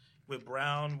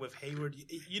Brown, with Hayward.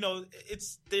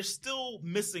 They're still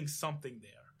missing something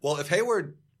there. Well, if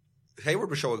Hayward Hayward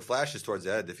was showing flashes towards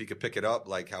the end. If he could pick it up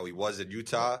like how he was in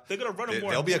Utah, they're going to run him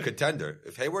more. They'll be a contender.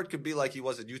 If Hayward could be like he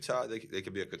was in Utah, they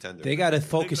could be a contender. They got to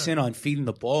focus in on feeding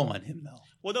the ball on him, though.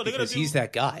 Well, no, because he's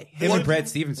that guy. Him and Brad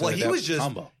Stevenson. Well, he was just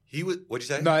combo. He was. What'd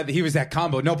you say? No, he was that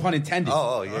combo. No pun intended.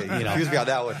 Oh yeah, you confused me on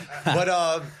that one.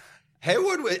 But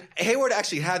Hayward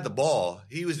actually had the ball.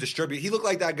 He was distributing. He looked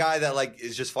like that guy that like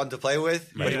is just fun to play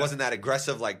with, but he wasn't that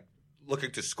aggressive, like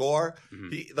looking to score.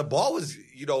 The ball was,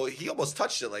 he almost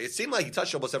touched it. Like it seemed like he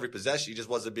touched almost every possession. He just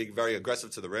wasn't being very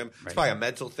aggressive to the rim. It's probably a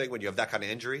mental thing when you have that kind of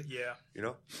injury.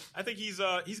 Yeah, I think he's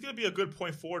going to be a good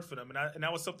point forward for them, and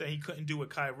that was something he couldn't do with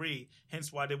Kyrie.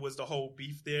 Hence why there was the whole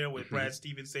beef there with Brad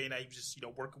Stevens saying that he was just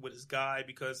working with his guy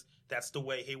because that's the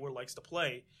way Hayward likes to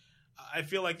play. I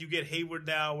feel like you get Hayward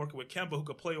now working with Kemba, who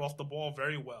could play off the ball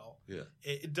very well. Yeah,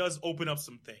 it does open up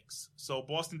some things. So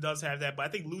Boston does have that, but I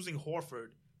think losing Horford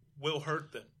will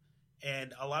hurt them.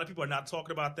 And a lot of people are not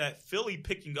talking about that. Philly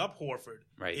picking up Horford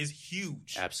is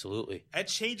huge. Absolutely. That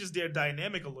changes their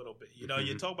dynamic a little bit.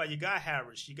 You talk about you got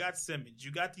Harris, you got Simmons,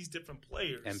 you got these different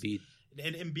players. Embiid.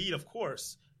 And Embiid, of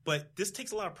course. But this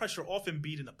takes a lot of pressure off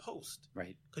Embiid in the post.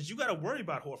 Right. Because you got to worry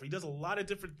about Horford. He does a lot of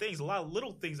different things, a lot of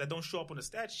little things that don't show up on the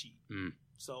stat sheet.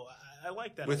 So I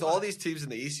like that. With all these teams in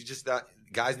the East,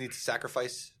 guys need to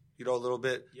sacrifice, a little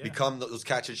bit. Yeah. Become those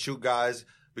catch and shoot guys.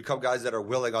 Become guys that are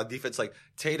willing on defense, like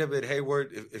Tatum and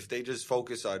Hayward. If they just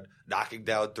focus on knocking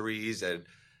down threes and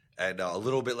a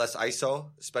little bit less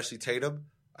ISO, especially Tatum,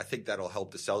 I think that'll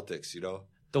help the Celtics.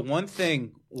 The one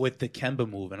thing with the Kemba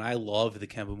move, and I love the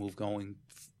Kemba move going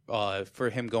for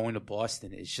him going to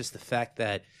Boston, is just the fact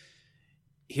that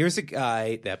here's a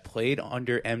guy that played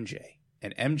under MJ,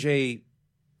 and MJ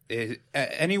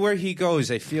anywhere he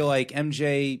goes, I feel like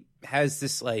MJ has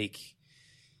this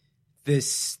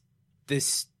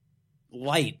this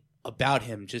light about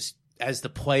him just as the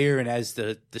player and as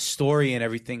the story and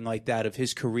everything like that of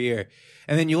his career.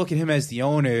 And then you look at him as the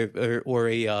owner or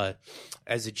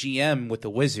as a GM with the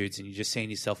Wizards, and you're just saying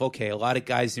to yourself, okay, a lot of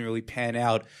guys didn't really pan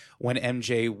out when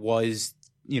MJ was,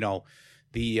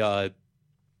 the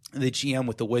GM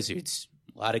with the Wizards.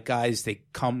 A lot of guys, they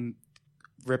come.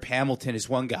 Rip Hamilton is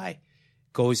one guy.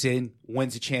 Goes in,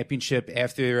 wins a championship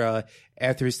after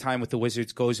his time with the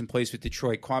Wizards, goes and plays with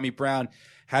Detroit. Kwame Brown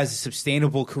has a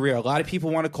sustainable career. A lot of people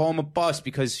want to call him a bust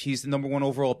because he's the number 1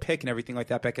 overall pick and everything like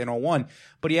that back in 2001,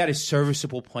 but he had a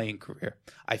serviceable playing career.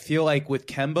 I feel like with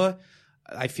Kemba,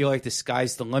 the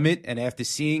sky's the limit, and after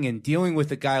seeing and dealing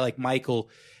with a guy like Michael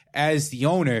as the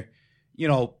owner,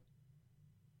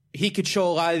 he could show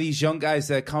a lot of these young guys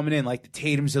that are coming in, like the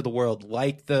Tatums of the world,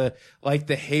 like the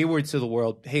Haywards of the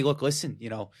world. Hey, look, listen,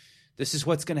 this is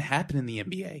what's going to happen in the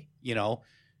NBA.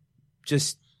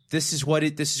 Just this is what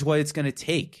it's going to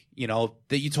take.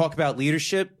 That you talk about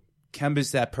leadership.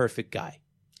 Kemba's that perfect guy.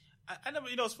 I never,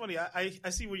 it's funny. I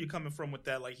see where you're coming from with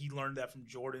that. Like he learned that from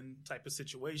Jordan type of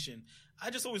situation. I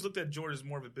just always looked at Jordan as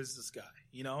more of a business guy,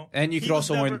 And you could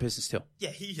also learn the business too.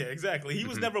 Yeah, exactly. He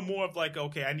was never more of like,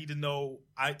 okay, I need to know.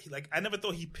 I never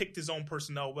thought he picked his own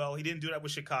personnel well. He didn't do that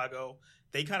with Chicago.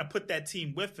 They kind of put that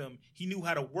team with him. He knew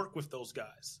how to work with those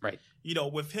guys. Right.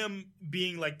 With him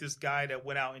being like this guy that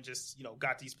went out and just,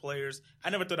 got these players. I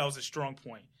never thought that was a strong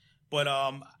point. But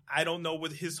I don't know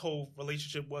what his whole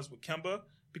relationship was with Kemba,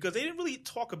 because they didn't really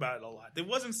talk about it a lot. There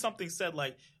wasn't something said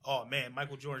like, oh, man,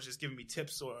 Michael Jordan's just giving me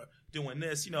tips or doing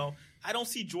this. I don't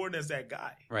see Jordan as that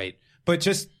guy. Right. But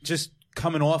just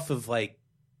coming off of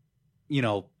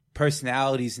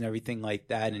personalities and everything like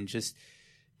that, and just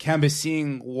Kemba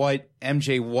seeing what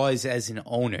MJ was as an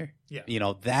owner,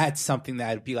 that's something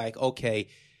that would be like, okay,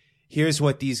 here's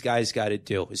what these guys got to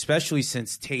do, especially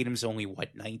since Tatum's only,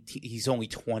 19? He's only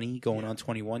 20, going on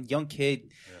 21. Young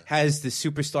kid, has the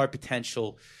superstar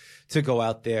potential to go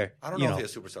out there. I don't know if he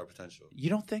has superstar potential. You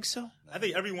don't think so? I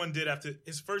think everyone did after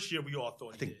his first year. We all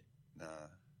thought he did. Nah.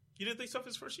 You didn't think so for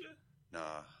his first year? Nah.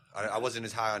 I wasn't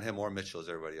as high on him or Mitchell as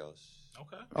everybody else.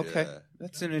 Okay. Yeah.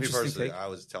 That's an interesting take. I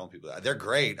was telling people that. They're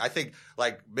great. I think,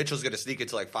 Mitchell's going to sneak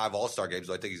into, 5 All-Star games.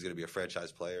 Do I think he's going to be a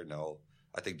franchise player? No.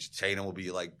 I think Tatum will be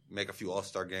make a few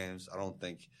All-Star games. I don't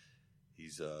think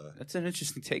he's That's an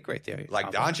interesting take right there.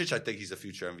 Doncic, I think he's a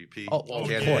future MVP.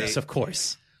 Of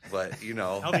course. But I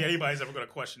don't think anybody's ever going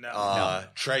to question that.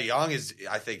 Trae Young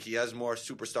I think he has more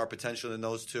superstar potential than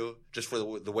those two, just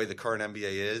for the way the current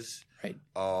NBA is. Right.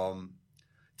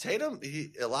 Tatum,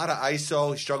 a lot of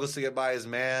ISO. He struggles to get by his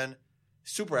man.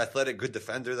 Super athletic, good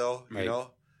defender though. Right.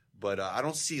 But I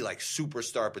don't see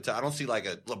superstar potential. I don't see a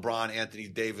LeBron, Anthony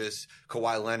Davis,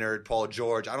 Kawhi Leonard, Paul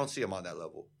George. I don't see him on that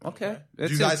level. Okay. Do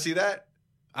you guys see that?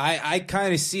 I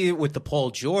kind of see it with the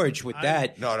Paul George with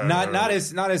that. No. Not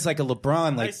as like a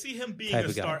LeBron. Like I see him being a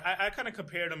star. I kind of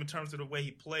compared him in terms of the way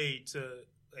he played to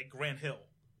like Grant Hill.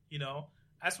 You know,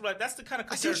 that's the kind of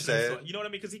comparison. You know what I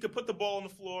mean? Because he could put the ball on the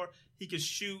floor, he could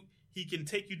shoot, he can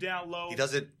take you down low. He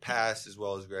doesn't pass as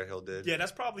well as Grant Hill did. Yeah,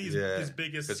 that's probably his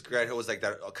biggest. Because Grant Hill was like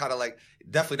that, kind of like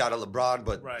definitely not a LeBron,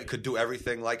 but could do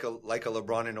everything like a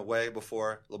LeBron in a way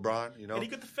before LeBron. You know, and he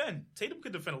could defend. Tatum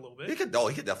could defend a little bit. He could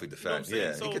definitely defend. You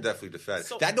know he could definitely defend.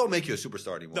 that don't make you a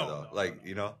superstar anymore,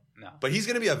 though. No. But he's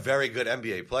going to be a very good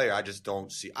NBA player. I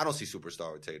don't see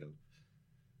superstar with Tatum.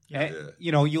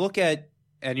 You know, you look at.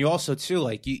 And you also too,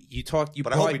 like you talked.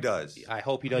 But I hope he does. I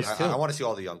hope he does too. I want to see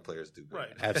all the young players do good. Right.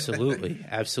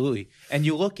 Absolutely. And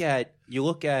you look at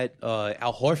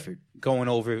Al Horford going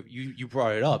over. You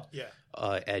brought it up. Yeah.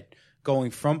 At going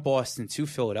from Boston to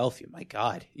Philadelphia. My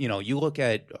God, you know, you look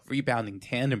at a rebounding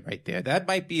tandem right there. That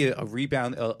might be a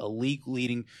league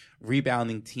leading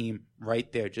rebounding team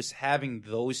right there. Just having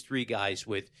those three guys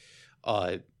with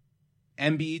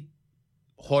Embiid,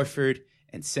 Horford,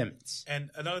 and Simmons. And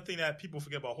another thing that people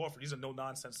forget about Horford, he's a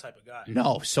no-nonsense type of guy.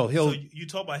 No, so you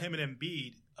talk about him and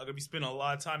Embiid are going to be spending a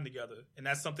lot of time together, and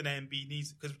that's something that Embiid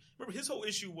needs. Because remember, his whole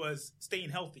issue was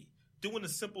staying healthy, doing the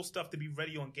simple stuff to be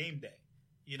ready on game day.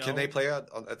 You know, can they play at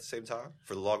the same time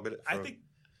for the long minute? I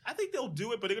think they'll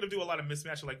do it, but they're going to do a lot of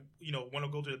mismatch, like want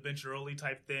to go to the bench early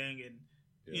type thing,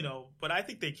 and But I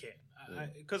think they can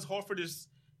because Horford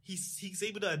he's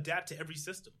able to adapt to every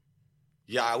system.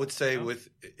 Yeah, I would say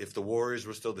if the Warriors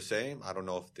were still the same, I don't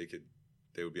know if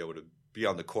they would be able to be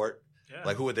on the court. Yeah.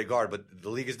 Like, who would they guard? But the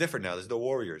league is different now. There's no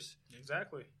Warriors.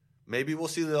 Exactly. Maybe we'll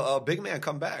see the big man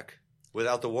come back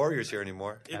without the Warriors here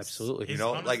anymore. Absolutely. You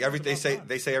know, like they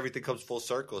say everything comes full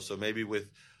circle. So maybe with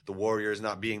the Warriors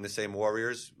not being the same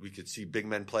Warriors, we could see big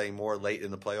men playing more late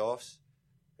in the playoffs.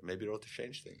 And maybe it'll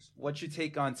change things. What's your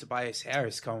take on Tobias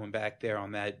Harris coming back there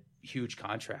on that huge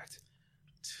contract?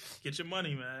 Get your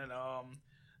money, man.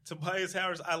 Tobias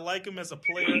Harris, I like him as a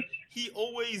player. He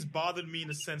always bothered me in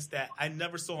the sense that I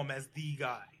never saw him as the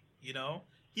guy. You know,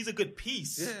 he's a good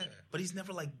piece, but he's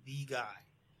never like the guy.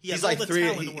 He's like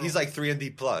he's like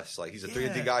 3-and-D plus. Like he's a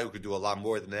 3-and-D guy who could do a lot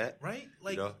more than that. Right?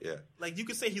 Like, like you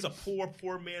could say he's a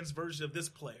poor man's version of this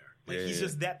player. Like he's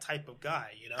just that type of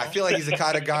guy, you know? I feel like he's the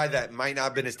kind of guy that might not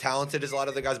have been as talented as a lot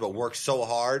of the guys, but works so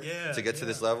hard to get to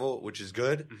this level, which is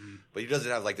good. Mm-hmm. But he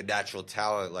doesn't have like the natural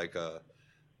talent like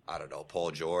I don't know,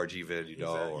 Paul George even,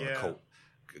 or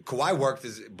Kawhi worked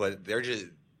but they're just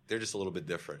a little bit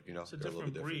different, you know? It's a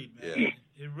different breed, man.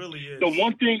 Yeah. It really is. The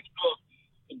one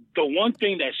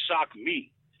thing that shocked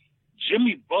me,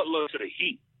 Jimmy Butler to the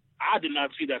Heat. I did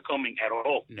not see that coming at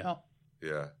all. No.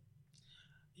 Yeah.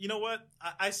 You know what?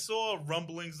 I saw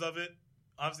rumblings of it.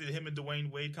 Obviously, him and Dwayne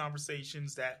Wade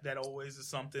conversations, that always is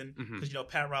something. Because,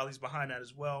 Pat Riley's behind that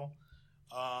as well.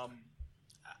 I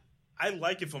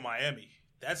like it for Miami.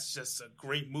 That's just a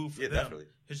great move for them. Definitely.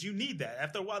 Because you need that.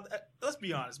 After a while, let's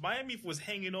be honest. Miami was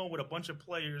hanging on with a bunch of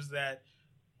players that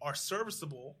are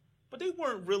serviceable, but they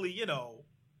weren't really,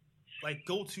 like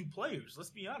go-to players. Let's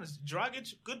be honest.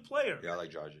 Dragic, good player. Yeah, I like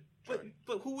Dragic.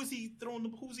 But who was he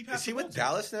throwing? Who was he passing? Is he with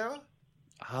Dallas now?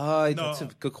 That's a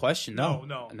good question. No.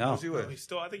 Who's he with?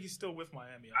 I think he's still with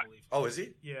Miami, I believe. Oh, is he?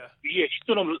 Yeah. Yeah, he's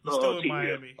still on He's still in team,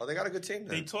 Miami. Yeah. Oh, they got a good team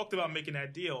then. They talked about making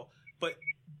that deal, but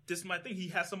this is my thing. He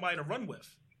has somebody to run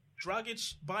with.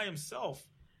 Dragic by himself.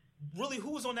 Really, who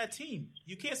was on that team?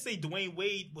 You can't say Dwayne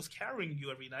Wade was carrying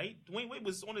you every night. Dwayne Wade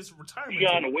was on his retirement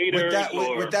team.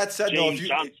 With that said, though,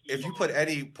 if you put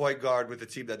any point guard with a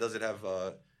team that doesn't have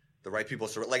the right people,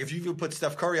 like if you even put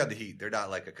Steph Curry on the Heat, they're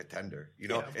not like a contender,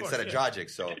 instead of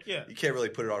Dragic. So you can't really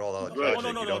put it all on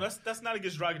Dragic. No. That's not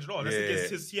against Dragic at all. That's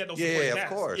against he had no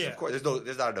support. Yeah, of course.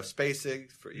 There's not enough spacing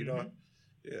for Yeah.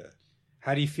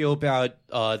 How do you feel about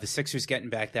the Sixers getting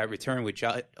back that return with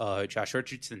Josh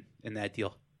Richardson in that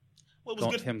deal? Well, it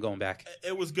was good. Him going back.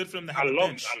 It was good for them to have a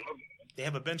bench. They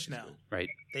have a bench now. Right.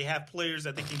 They have players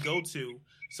that they can go to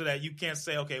so that you can't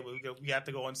say, okay, we have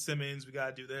to go on Simmons. We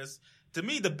got to do this. To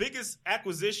me, the biggest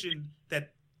acquisition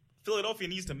that Philadelphia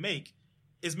needs to make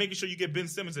is making sure you get Ben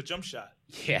Simmons a jump shot.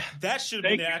 Yeah. That should have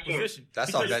been the acquisition.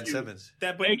 That's all Ben Simmons.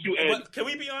 Thank you, Ed. But can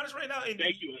we be honest right now? Thank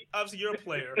you, Ed. Obviously, you're a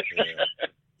player.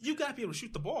 You got to be able to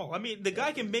shoot the ball. I mean, the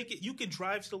guy can make it. You can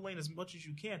drive to the lane as much as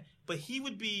you can, but he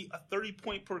would be a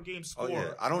 30-point per game scorer. Oh,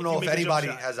 yeah. I don't know if anybody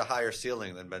has a higher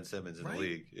ceiling than Ben Simmons in the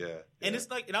league. Yeah. And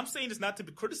it's like, and I'm saying this not to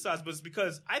be criticized, but it's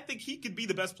because I think he could be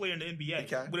the best player in the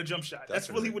NBA with a jump shot. That's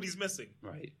really what he's missing.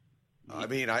 Right. I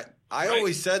mean, I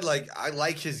always said, like, I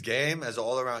like his game as an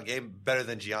all-around game better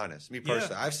than Giannis. Me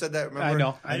personally. I've said that,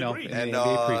 remember? I know. agree. In the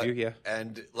NBA preview, yeah.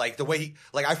 And, like, the way he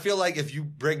 – like, I feel like if you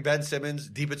bring Ben Simmons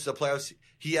deep into the playoffs,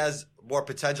 he has more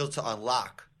potential to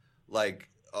unlock, like,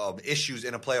 issues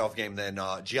in a playoff game than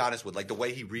Giannis would. Like, the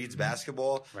way he reads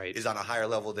basketball is on a higher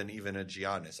level than even a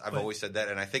Giannis. I've always said that,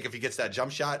 and I think if he gets that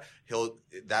jump shot,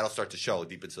 that'll start to show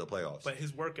deep into the playoffs. But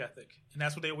his work ethic, and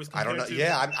that's what they always compare I don't know. to.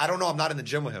 Yeah, I don't know. I'm not in the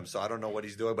gym with him, so I don't know what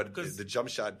he's doing. But the jump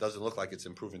shot doesn't look like it's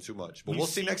improving too much. But we'll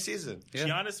see next season. Yeah.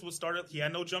 Giannis was started. He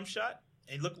had no jump shot,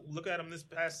 and look at him this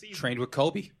past season. Trained with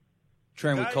Kobe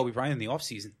Bryant in the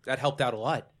offseason. That helped out a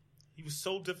lot. He was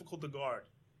so difficult to guard.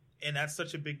 And that's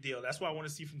such a big deal. That's what I want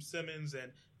to see from Simmons.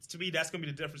 And to me, that's going to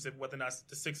be the difference of whether or not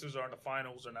the Sixers are in the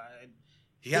finals or not. And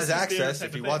he has access.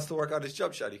 If he wants to work on his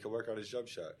jump shot, he can work on his jump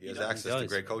shot. He has access to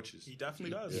great coaches. He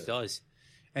definitely does. He does.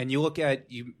 And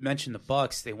you mentioned the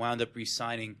Bucks. They wound up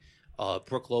re-signing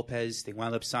Brooke Lopez. They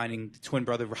wound up signing the twin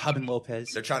brother Robin Lopez.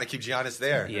 They're trying to keep Giannis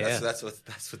there. Yeah. That's what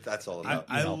that's all about.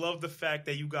 I love the fact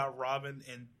that you got Robin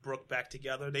and Brooke back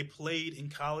together. They played in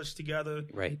college together.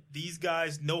 Right. These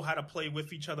guys know how to play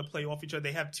with each other, play off each other.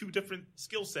 They have two different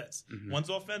skill sets. Mm-hmm. One's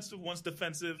offensive, one's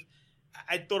defensive.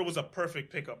 I thought it was a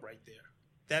perfect pickup right there.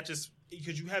 That just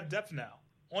because you have depth now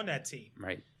on that team.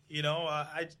 Right. You know,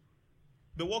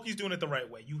 Milwaukee's doing it the right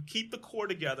way. You keep the core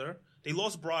together. They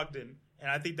lost Brogdon, and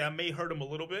I think that may hurt them a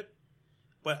little bit.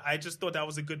 But I just thought that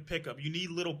was a good pickup. You need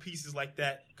little pieces like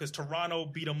that because Toronto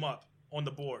beat them up on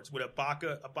the boards with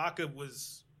Ibaka. Ibaka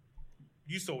was –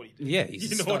 you saw what he did. Yeah, he's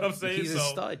you a know stud. what I'm saying? He's a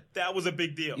stud. That was a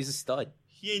big deal. He's a stud.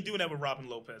 He ain't doing that with Robin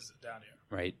Lopez down here.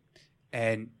 Right.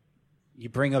 And you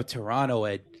bring up Toronto,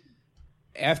 Ed.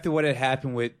 After what had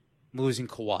happened with losing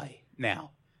Kawhi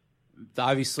now,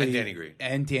 obviously – And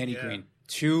Danny Green. Green.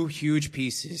 Two huge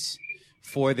pieces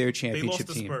for their championship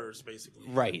team. They lost the Spurs, basically.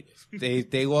 Right.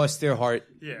 They lost their heart,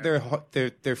 yeah.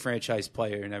 their franchise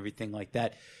player and everything like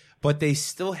that. But they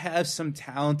still have some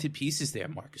talented pieces there.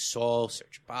 Marcus Gasol,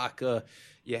 Serge Ibaka.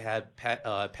 You have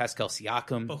Pascal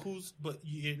Siakam. But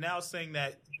you're now saying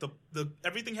that the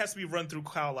everything has to be run through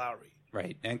Kyle Lowry.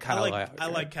 Right. And Kyle Lowry. I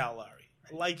like Kyle Lowry.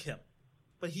 I like him.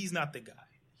 But he's not the guy.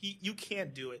 You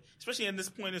can't do it, especially at this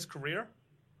point in his career.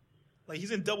 Like,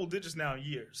 he's in double digits now in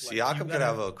years. Like, Siakam could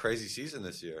have a crazy season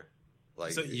this year.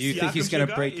 Like, so you think he's going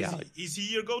to break out? Is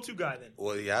he your go-to guy then?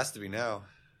 Well, he has to be now.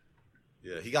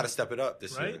 Yeah, he got to step it up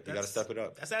this year. He got to step it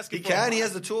up. That's asking. He can. He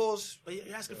has the tools. But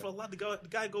you're asking for a lot. The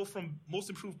guy go from most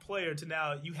improved player to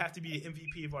now you have to be an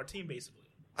MVP of our team, basically.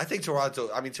 I think Toronto's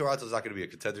not going to be a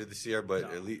contender this year, but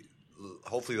at least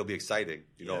hopefully they'll be exciting.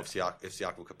 You know, if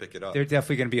Siakam could pick it up, they're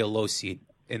definitely going to be a low seed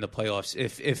in the playoffs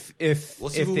if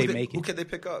they make it. Who can they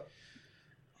pick up?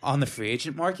 On the free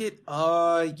agent market,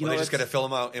 they're just going to fill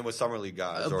them out in with summer league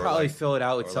guys. Probably fill it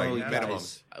out with summer league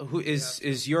guys. Minimums. Who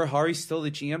is your Hari still the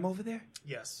GM over there?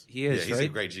 Yes, he is. Yeah, he's right?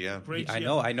 a great GM.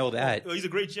 I know that. Well, he's a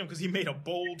great GM because he made a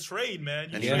bold trade, man.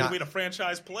 You traded away a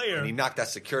franchise player, and he knocked that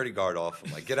security guard off.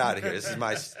 I'm like, get out of here! This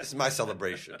is my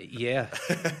celebration. Yeah,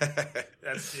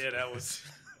 that was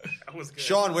good.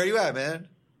 Sean, where you at, man?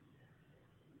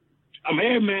 I'm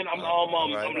here, man. I'm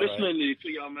listening to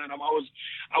y'all, man.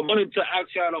 I wanted to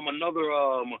ask y'all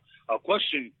another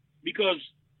question because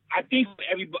I think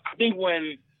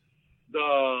when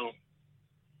the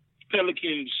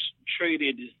Pelicans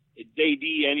traded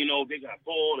JD and they got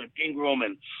Ball and Ingram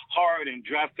and Hart and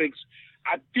draft picks,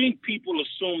 I think people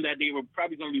assumed that they were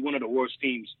probably going to be one of the worst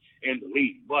teams in the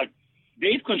league, but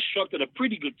they've constructed a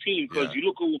pretty good team because you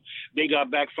look who they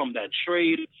got back from that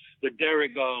trade. The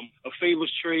Derek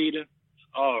Favors trade,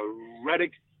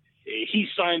 Redick, he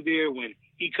signed there when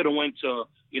he could have went to,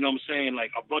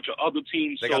 like a bunch of other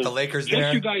teams. They got the Lakers there.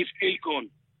 Just you guys take on,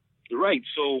 right?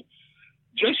 So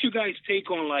just you guys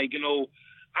take on,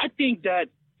 I think that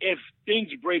if things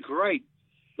break right,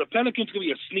 the Pelicans could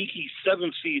be a sneaky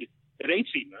 7th seed at 8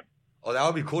 seed, man. Oh, that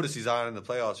would be cool to see Zion in the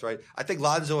playoffs, right? I think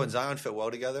Lonzo and Zion fit well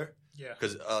together. Yeah.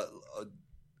 Because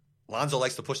Lonzo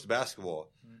likes to push the basketball,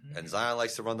 and Zion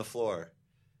likes to run the floor.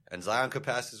 And Zion could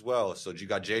pass as well. So you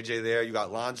got JJ there. You got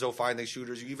Lonzo finding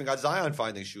shooters. You even got Zion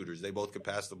finding shooters. They both could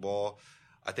pass the ball.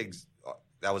 I think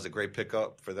that was a great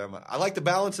pickup for them. I like the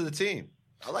balance of the team.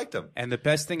 I like them. And the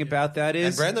best thing about that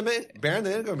is Brandon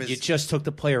Ingram is. You just took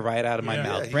the player right out of my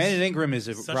mouth. Brandon Ingram is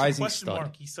a rising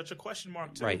stud. He's such a question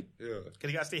mark too. Right. Yeah. Because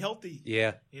he got to stay healthy.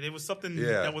 Yeah. There was something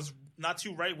that was not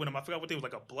too right with him. I forgot what they was,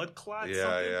 like a blood clot.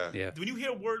 Yeah. When you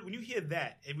hear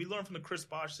that, and we learned from the Chris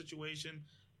Bosh situation,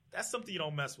 that's something you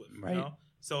don't mess with. Right. You know?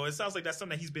 So it sounds like that's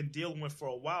something that he's been dealing with for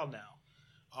a while now.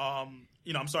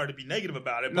 I'm sorry to be negative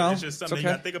about it, but it's just something you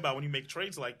got to think about when you make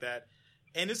trades like that.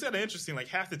 And it's kind of interesting. Like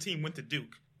half the team went to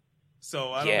Duke.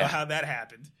 So I don't know how that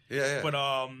happened. Yeah.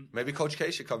 But maybe Coach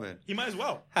K should come in. He might as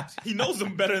well. He knows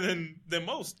them better than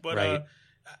most. But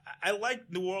I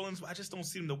like New Orleans. I just don't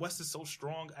see them. The West is so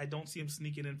strong. I don't see them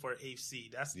sneaking in for an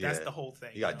AFC. That's the whole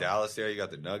thing. You got Dallas there. You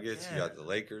got the Nuggets. You got the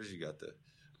Lakers. You got the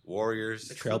Warriors.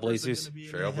 The Trailblazers.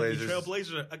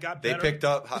 Trailblazers got better. They picked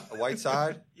up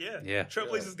Whiteside. Yeah.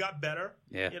 Trailblazers got better.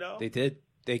 Yeah. You know? They did.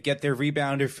 They get their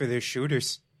rebounder for their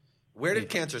shooters. Where did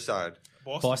Cantor sign?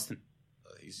 Boston.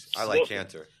 I like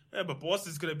Cantor. Yeah, but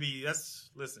Boston's going to be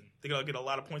listen, they're going to get a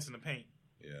lot of points in the paint.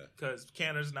 Yeah. Because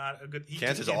Cantor's not a good.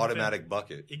 Cantor's an automatic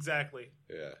bucket. Exactly.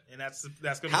 Yeah. And that's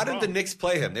going to be How did the Knicks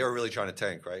play him? They were really trying to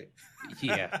tank, right?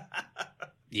 Yeah.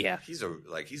 Yeah. He's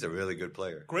a really good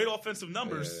player. Great offensive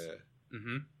numbers. Yeah.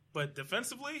 Mm-hmm. But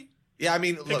defensively. Yeah, I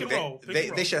mean, look,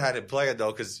 they should have had him playing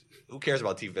though, because who cares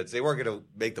about defense? They weren't going to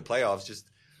make the playoffs. Just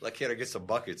let Cantor get some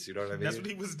buckets. You know what I mean? That's what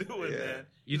he was doing, man.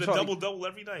 He's a double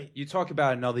every night. You talk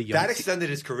about another young. That extended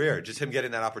his career, just him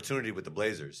getting that opportunity with the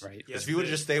Blazers. Right. Because if he would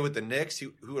have just stayed with the Knicks, he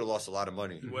would have lost a lot of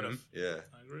money. He would have. Yeah.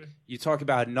 I agree. You talk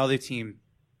about another team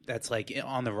that's like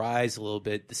on the rise a little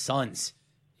bit. The Suns.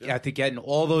 Yeah. After getting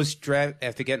all those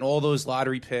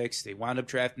lottery picks, they wound up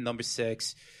drafting number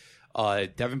 6.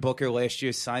 Devin Booker last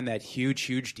year signed that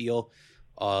huge deal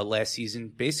last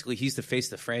season. Basically, he's the face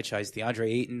of the franchise. DeAndre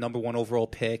Ayton, number 1 overall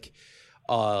pick.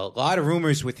 A lot of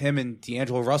rumors with him and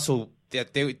D'Angelo Russell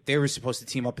that they were supposed to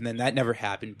team up, and then that never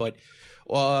happened. But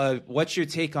what's your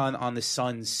take on the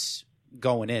Suns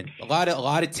going in? A lot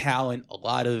of talent, a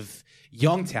lot of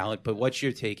young talent. But what's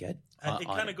your take, Ed? It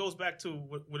kind of goes back to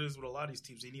what is with a lot of these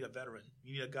teams. You need a veteran.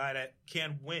 You need a guy that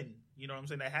can win. You know what I'm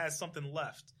saying? That has something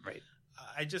left. Right.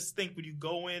 I just think when you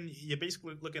go in, you're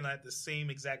basically looking at the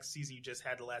same exact season you just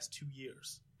had the last 2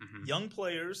 years. Mm-hmm. Young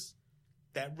players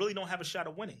that really don't have a shot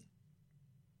of winning.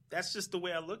 That's just the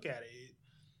way I look at it.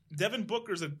 Devin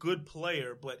Booker's a good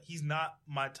player, but he's not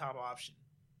my top option.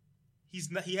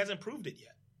 He hasn't proved it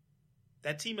yet.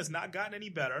 That team has not gotten any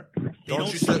better.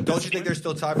 Don't you think there's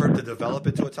still time for him to develop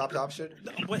into a top option?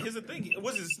 But here's the thing.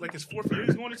 What is this, like his 4th year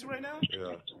he's going into right now?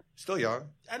 Yeah. Still young.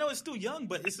 I know it's still young,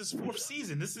 but it's his 4th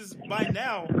season. This is, by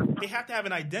now, they have to have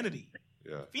an identity.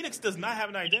 Yeah. Phoenix does not have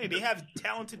an identity. They have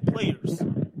talented players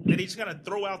that they just kind of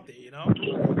throw out there, you know?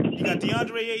 You got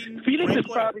DeAndre Ayton.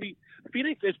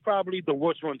 Phoenix is probably the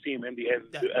worst run team in the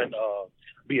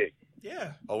NBA.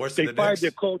 Yeah. Oh, worse they than the fired Knicks? their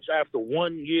coach after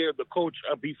 1 year. The coach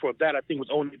before that, I think, was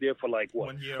only there for like what,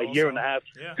 1 year, a year and a half.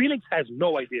 Yeah. Phoenix has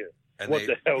no idea what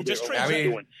the hell they're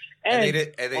doing. And they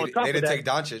didn't take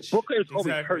Doncic. Booker is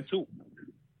always hurt too.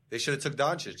 They should have took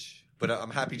Doncic, but I'm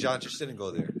happy Doncic didn't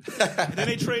go there. And then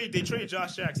they trade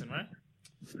Josh Jackson, right?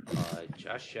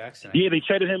 Josh Jackson. Yeah, they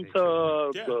traded him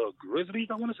to the Grizzlies,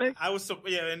 I want to say.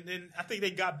 And I think they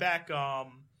got back. I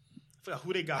forgot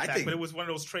who they got back, but it was one of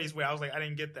those trades where I was like, I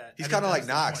didn't get that. He's kind of like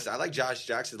Knox. I like Josh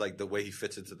Jackson, like the way he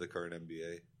fits into the current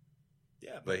NBA.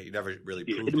 Yeah, but he never really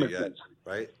proved it yet,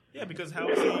 right? Yeah, because how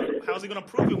is he going to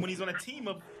prove it when he's on a team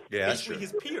of basically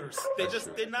his peers?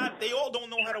 They all don't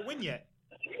know how to win yet.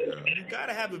 Yeah. You got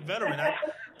to have a veteran.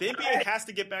 The NBA has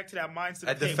to get back to that mindset.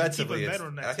 And defensively,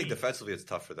 I think defensively it's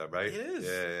tough for them, right? It is.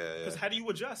 Yeah. Because how do you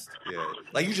adjust? Yeah.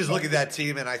 Like you just look at that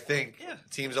team, and I think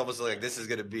teams almost like this is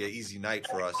going to be an easy night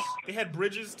for us. They had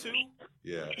Bridges too.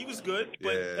 Yeah. He was good,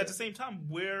 but at the same time,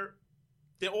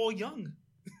 they're all young.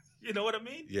 You know what I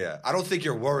mean? Yeah. I don't think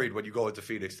you're worried when you go into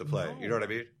Phoenix to play. No. You know what I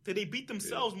mean? They beat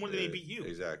themselves more than they beat you.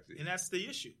 Exactly. And that's the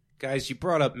issue. Guys, you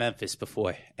brought up Memphis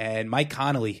before, and Mike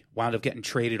Conley wound up getting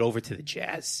traded over to the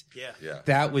Jazz. Yeah.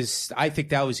 I think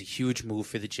that was a huge move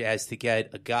for the Jazz to get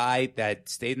a guy that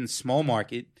stayed in the small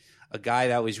market, a guy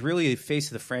that was really the face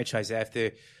of the franchise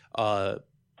after,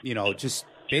 just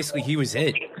basically he was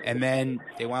it. And then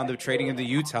they wound up trading him to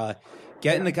Utah.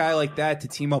 Getting a guy like that to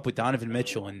team up with Donovan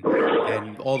Mitchell and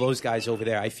all those guys over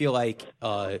there, I feel like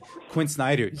Quinn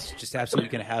Snyder is just absolutely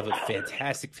going to have a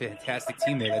fantastic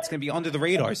team there that's going to be under the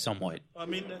radar somewhat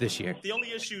this year. The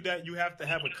only issue that you have to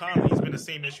have with Conley has been the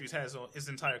same issue he's had his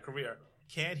entire career.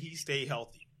 Can he stay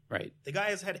healthy? Right. The guy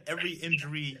has had every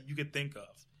injury you could think of.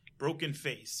 Broken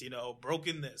face,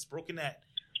 broken this, broken that.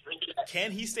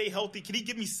 Can he stay healthy? Can he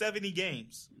give me 70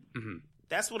 games? Mm-hmm.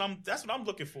 That's what I'm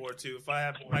looking forward to if I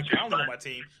have Mike Conley on my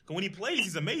team. Because when he plays,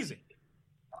 he's amazing.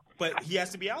 But he has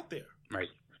to be out there. Right.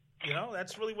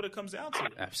 That's really what it comes down to.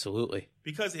 Absolutely.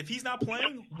 Because if he's not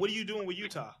playing, what are you doing with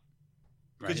Utah?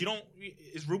 Because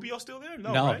is Rubio still there?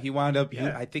 No, right? He wound up.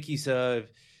 Yeah. I think he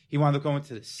wound up going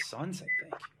to the Suns. I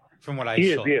think from what I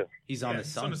saw, he's on the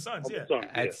Suns.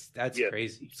 That's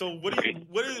crazy. So what are you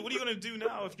going to do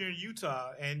now if you're in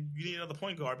Utah and you need another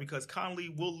point guard? Because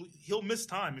Conley he'll miss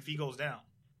time if he goes down.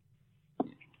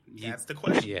 That's the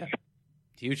question. Yeah.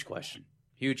 Huge question.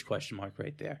 Huge question mark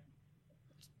right there.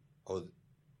 Oh,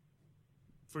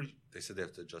 For they said they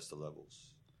have to adjust the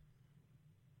levels.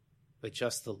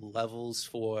 Adjust the levels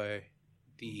for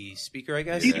the speaker, I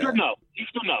guess? He's good now. He's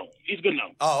good now. He's good now.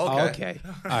 Oh, okay. Oh, okay.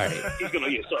 All right. He's good now.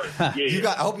 Yeah, sorry. Yeah, yeah.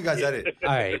 I hope you guys edit. All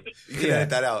right. You can edit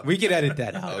that out. We can edit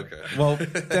that out. Okay. Well,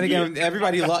 then again,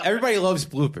 everybody loves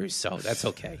bloopers, so that's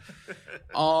okay.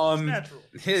 natural.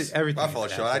 Everything. My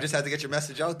fault, Sean. I just had to get your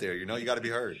message out there. You got to be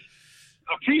heard.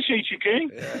 I appreciate you,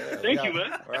 King. Yeah, Thank you,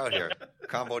 man. We're out here.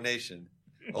 Combo Nation.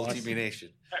 OTB Nation.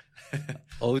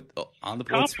 on the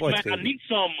board sports, Man, I baby. need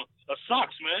some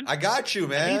socks, man. I got you, I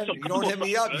man. need some You don't hit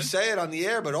me combo up. You socks, say it on the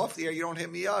air, but off the air, you don't hit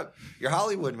me up. You're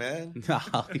Hollywood, man.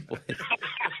 Hollywood.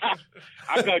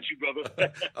 I got you,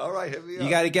 brother. All right, hit me up. You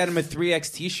got to get him a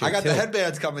 3X T-shirt. I got too. the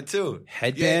headbands coming too.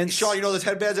 Headbands? Yeah, Sean, you know those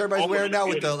headbands everybody's Oh, wearing now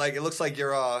with yeah. the it looks like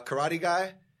you're a karate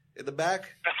guy in the back.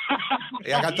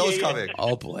 Yeah, I got those Yeah. coming.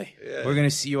 Oh boy, Yeah. we're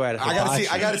gonna see you at a hibachi.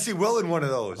 I gotta see Will in one of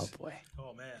those. Oh boy,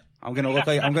 oh man, I'm gonna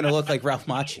look like Ralph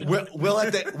Macchio. Will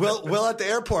at the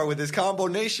airport with his Combo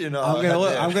Nation. I'm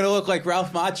gonna look like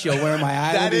Ralph Macchio wearing my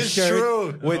That Islanders is shirt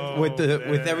true. with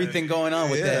man. everything going on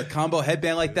with Yeah. the combo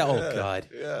headband like that. Oh god.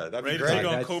 Yeah, that'd be ready to great. take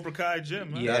on That's- Cobra Kai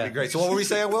Jim. Huh? Yeah. That'd be great. So what were we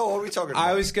saying, Will? What were we talking about?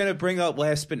 I was gonna bring up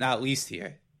last but not least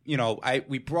here.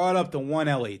 We brought up the one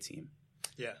LA team.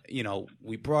 Yeah.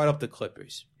 We brought up the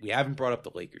Clippers. We haven't brought up the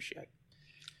Lakers yet.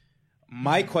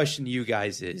 My question to you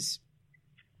guys is,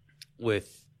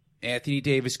 with Anthony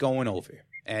Davis going over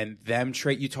and them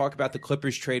you talk about the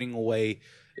Clippers trading away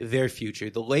their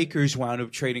future. The Lakers wound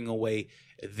up trading away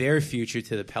their future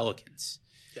to the Pelicans.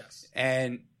 Yes.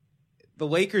 And the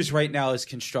Lakers right now is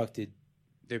constructed.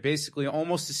 They're basically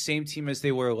almost the same team as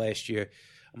they were last year,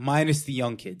 minus the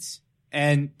young kids.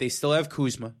 And they still have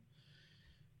Kuzma.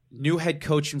 New head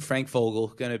coach and Frank Vogel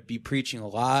going to be preaching a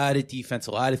lot of defense,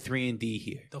 a lot of 3-and-D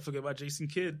here. Don't forget about Jason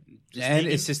Kidd. Just And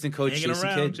hanging- assistant coach hanging Jason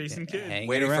around, Kidd. Jason Kidd. Hanging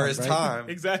waiting for around, his right? time.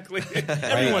 Exactly.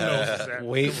 Everyone knows that.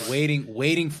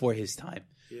 Waiting for his time.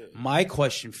 Yeah. My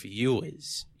question for you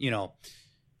is,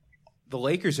 the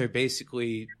Lakers are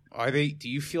basically, do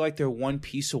you feel like they're one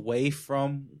piece away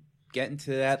from getting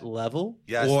to that level?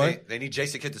 Yes, Or, they need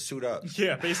Jason Kidd to suit up.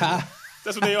 Yeah, basically.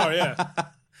 That's what they are, yeah.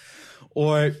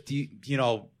 or do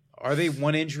are they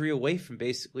one injury away from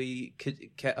basically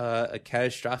a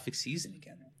catastrophic season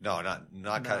again? No, not.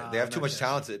 No, They have too not much yet.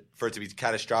 talent for it to be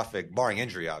catastrophic, barring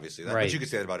injury, obviously. Right. But you could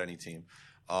say that about any team.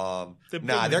 They're They're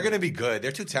building. going to be good.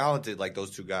 They're too talented, like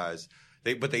those two guys.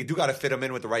 But they do got to fit them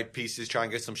in with the right pieces. Try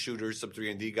and get some shooters, some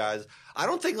 3-and-D guys. I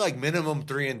don't think like minimum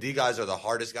 3-and-D guys are the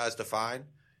hardest guys to find.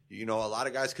 A lot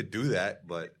of guys could do that,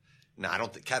 but I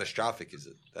don't think catastrophic is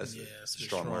it. That's Yeah, a it's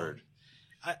strong strong. word.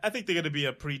 I think they're going to be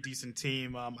a pretty decent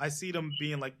team. I see them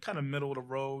being like kind of middle of the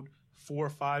road, 4 or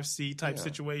 5 seed type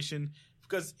situation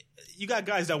because you got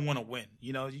guys that want to win.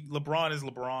 LeBron is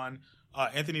LeBron.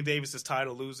 Anthony Davis is tired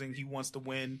of losing. He wants to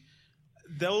win.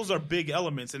 Those are big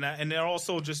elements, and they're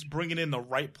also just bringing in the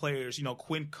right players.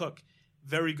 Quinn Cook,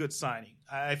 very good signing.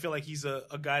 I feel like he's a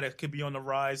guy that could be on the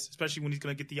rise, especially when he's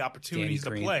going to get the opportunities to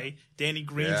Green. play. Danny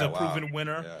Green's Yeah, a proven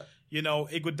winner. Yeah.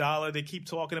 Iguodala, they keep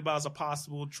talking about as a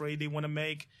possible trade they want to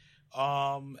make.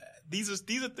 These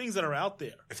are things that are out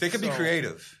there. If they could be So,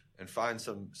 creative and find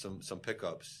some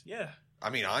pickups. yeah. I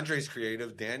mean, Andre's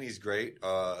creative. Danny's great.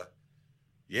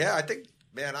 Yeah, I think,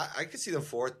 man, I could see them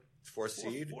fourth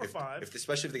seed, 4 or 5.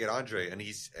 especially if they get Andre and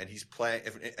he's playing,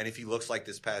 if he looks like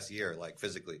this past year, like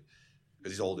physically,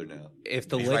 because he's older now. If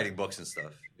the he's Lak- writing books and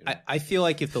stuff. I feel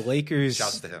like if the Lakers,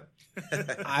 Shouts to him.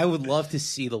 I would love to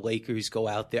see the Lakers go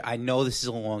out there. I know this is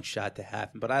a long shot to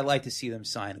happen, but I'd like to see them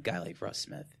sign a guy like Russ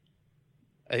Smith,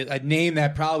 a name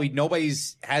that probably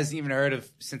hasn't even heard of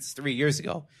since 3 years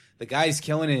ago. The guy's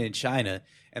killing it in China,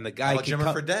 and the guy How about can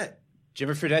Jimmer Fredette?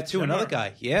 Jimmer Fredette too, Jimmer. another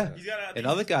guy. Yeah, I think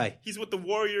another guy. He's with the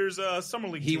Warriors Summer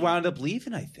League. He team. wound up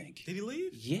leaving, I think. Did he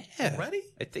leave? Yeah, Already?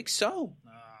 I think so.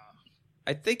 Nah,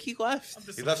 I think he left. I'm He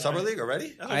left disappointed. Summer League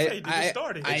already? I was gonna say, they just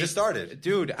started. They just started.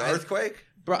 Dude, The earthquake?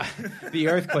 Bro, the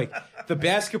earthquake. The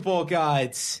basketball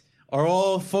gods are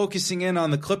all focusing in on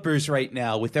the Clippers right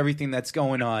now with everything that's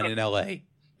going on in LA.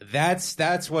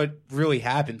 That's what really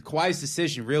happened. Kawhi's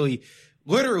decision really,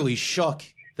 literally shook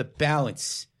the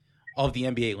balance of the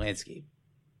NBA landscape.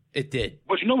 It did.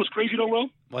 But you know what's crazy though, Will?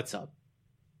 What's up?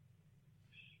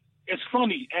 It's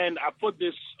funny, and I put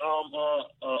this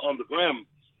on the gram,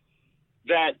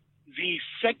 that the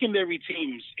secondary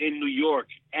teams in New York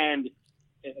and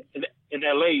in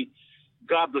LA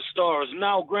got the stars.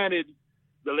 Now, granted,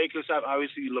 the Lakers have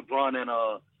obviously LeBron and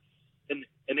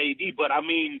AD, but I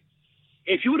mean,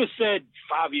 if you would have said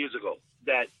 5 years ago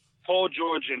that Paul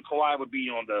George and Kawhi would be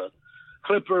on the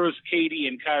Clippers, KD,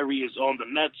 and Kyrie is on the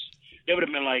Nets, they would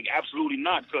have been like, absolutely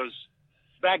not, because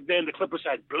back then the Clippers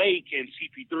had Blake and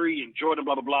CP3 and Jordan,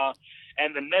 blah, blah, blah,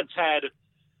 and the Nets had,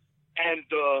 and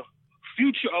the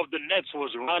future of the Nets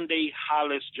was Rondae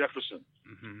Hollis Jefferson.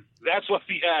 Mm-hmm. That's what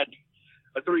we had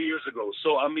 3 years ago.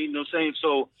 So, I mean, you know what I'm saying?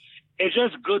 So it's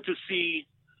just good to see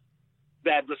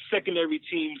that the secondary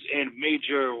teams in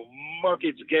major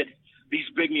markets get these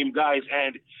big name guys.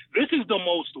 And this is the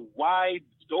most wide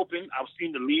open I've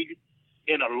seen the league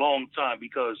in a long time,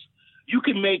 because you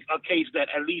can make a case that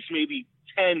at least maybe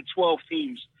 10, 12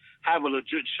 teams have a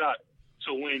legit shot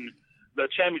to win the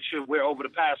championship, where over the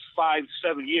past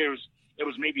 5-7 years, it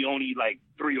was maybe only like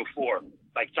 3 or 4,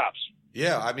 like tops.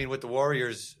 Yeah, I mean, with the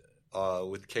Warriors,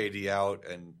 with KD out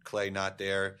and Clay not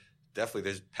there, definitely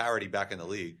there's parity back in the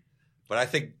league. But I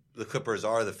think the Clippers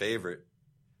are the favorite.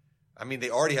 I mean, they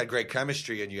already had great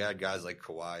chemistry, and you had guys like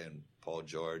Kawhi and Paul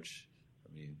George.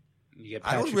 I mean,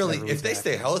 I don't really. If they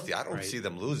stay healthy, I don't see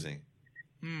them losing.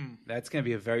 That's going to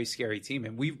be a very scary team,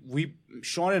 and we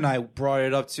Sean and I brought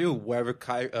it up too. Wherever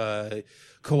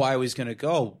Kawhi was going to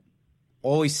go,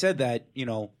 always said that, you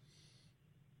know,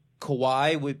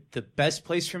 Kawhi would, the best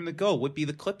place for him to go would be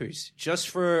the Clippers, just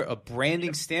for a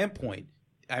branding standpoint.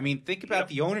 I mean, think about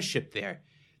the ownership there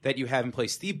that you have in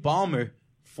place. Steve Ballmer,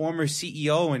 former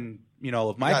CEO and, you know,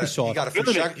 of Microsoft.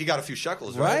 He got a few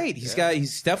shekels, right? He's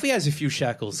definitely has a few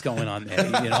shekels going on there,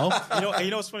 you know? You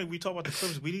know what's funny? We talk about the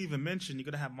Clippers. We didn't even mention you're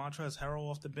going to have Montrezl Harrell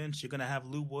off the bench. You're going to have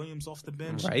Lou Williams off the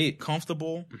bench. Right.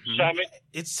 Comfortable. Shaman.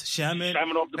 It's Shaman.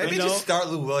 Shaman off the bench. Maybe just start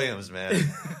Lou Williams, man.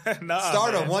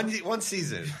 Start him one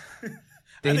season.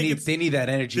 They need that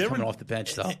energy coming off the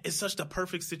bench, though. It's such the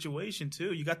perfect situation,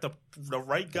 too. You got the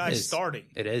right guy starting.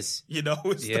 It is. You know,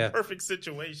 it's the perfect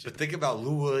situation. But think about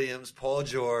Lou Williams, Paul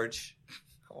George.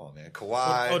 Come on, man.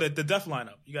 Kawhi. Oh, the death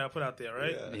lineup you got to put out there,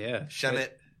 right? Yeah. Shemet.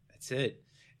 That's it.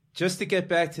 Just to get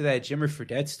back to that Jimmer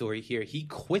Fredette story here, he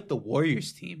quit the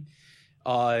Warriors team.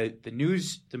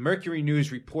 The Mercury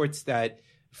News reports that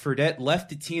Fredette left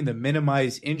the team to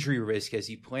minimize injury risk as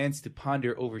he plans to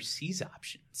ponder overseas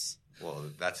options. Well,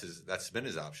 that's been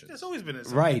his option. It's always been his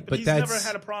option. Right, but he's never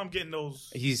had a problem getting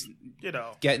those. He's, you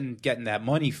know, getting that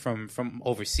money from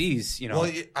overseas. You know,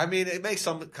 well, I mean, it makes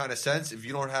some kind of sense. If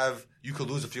you don't have, you could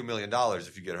lose a few $1 million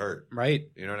if you get hurt. Right.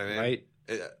 You know what I mean? Right.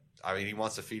 I mean, he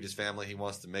wants to feed his family. He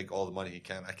wants to make all the money he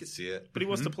can. I could see it. But he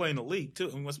wants to play in the league, too.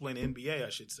 He wants to play in the NBA, I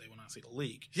should say, when I say the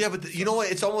league. Yeah, but you know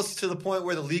what? It's almost to the point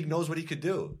where the league knows what he could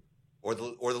do. Or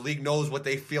the league knows what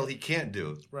they feel he can't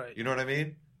do. Right. You know what I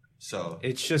mean? So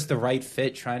it's just the right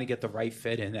fit, trying to get the right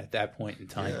fit in at that point in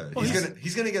time. Yeah. Well,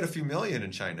 he's gonna get a few million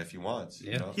in China if he wants.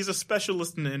 Yeah. You know? He's a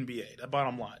specialist in the NBA, the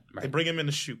bottom line. Right. They bring him in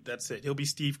to shoot. That's it. He'll be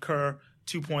Steve Kerr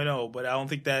 2.0, but I don't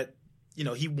think that, you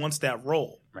know, he wants that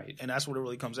role. Right. And that's what it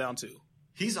really comes down to.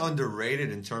 He's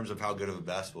underrated in terms of how good of a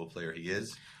basketball player he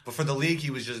is. But for the league, he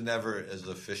was just never as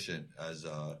efficient as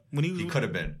he could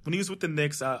have been. When he was with the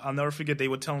Knicks, I'll never forget, they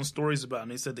were telling stories about him.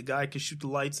 They said the guy could shoot the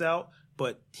lights out,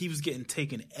 but he was getting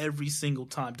taken every single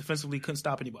time. Defensively, couldn't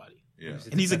stop anybody. Yeah.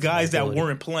 And these are guys that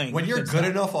weren't playing. When you're good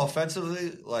enough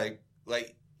offensively, like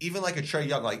even like a Trae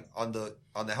Young, like on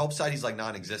the help side, he's like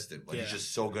non-existent. But he's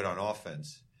just so good on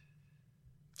offense.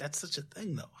 That's such a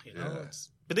thing, though. You know.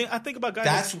 But then I think about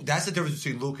guys. That's the difference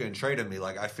between Luka and Trae to me.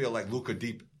 Like I feel like Luka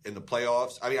deep in the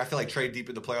playoffs. I mean, I feel like Trae deep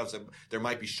in the playoffs. There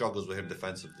might be struggles with him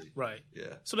defensively. Right.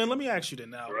 Yeah. So then let me ask you then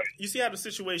now. Right. You see how the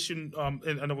situation.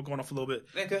 And I know we're going off a little bit.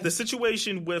 Okay. The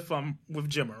situation with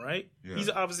Jimmer, right? Yeah. He's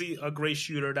obviously a great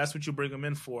shooter. That's what you bring him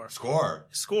in for. Score.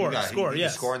 Yes. He can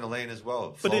score in the lane as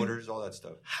well. Floaters, all that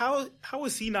stuff. How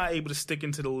is he not able to stick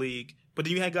into the league? But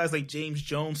then you had guys like James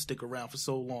Jones stick around for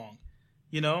so long.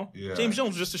 You know, James Jones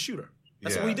was just a shooter.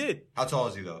 That's what he did. How tall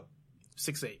is he though?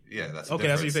 6'8". Yeah, that's okay.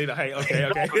 That's what you say. The height. Okay.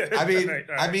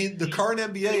 I mean, the current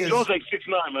NBA is. Jones like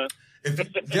 6'9", man.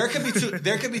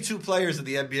 There could be two players in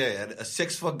the NBA, and a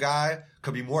 6 foot guy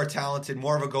could be more talented,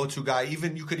 more of a go to guy.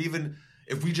 You could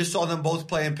if we just saw them both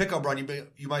play in pickup run,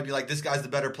 you might be like, this guy's the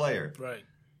better player, right?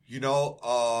 You know,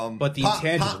 but the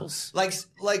intangibles,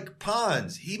 like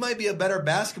Pons, he might be a better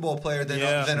basketball player than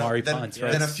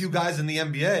a few guys in the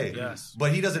NBA. Yes,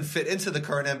 but he doesn't fit into the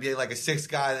current NBA like a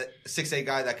 6'8"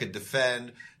 guy that could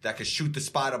defend, that could shoot the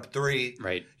spot up three.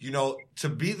 Right. You know, to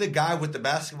be the guy with the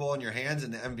basketball in your hands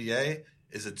in the NBA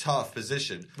is a tough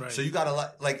position. Right. So you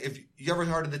gotta if you ever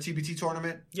heard of the TBT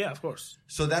tournament? Yeah, of course.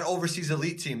 So that overseas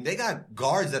elite team, they got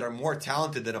guards that are more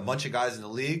talented than a bunch of guys in the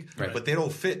league, but they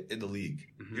don't fit in the league.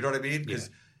 Mm-hmm. You know what I mean? Because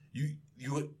you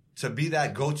to be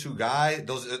that go-to guy,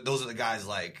 those are the guys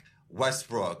like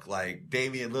Westbrook, like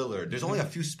Damian Lillard. There's only a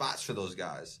few spots for those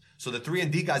guys. So the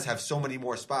 3-and-D guys have so many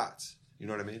more spots. You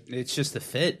know what I mean? It's just a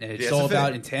fit, and it's Yeah, it's all a fit.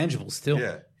 about intangibles too.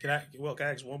 Yeah. Can I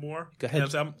ask one more? Go ahead.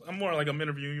 You know, I'm more like I'm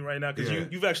interviewing you right now because Yeah.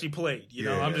 you've actually played. You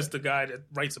know, Yeah, I'm yeah. just the guy that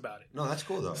writes about it. No, that's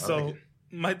cool though. I So like it.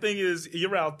 my thing is,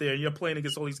 you're out there and you're playing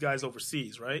against all these guys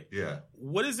overseas, right? Yeah.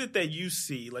 What is it that you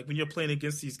see, like when you're playing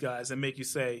against these guys, and make you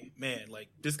say, "Man, like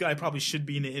this guy probably should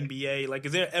be in the NBA"? Like,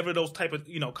 is there ever those type of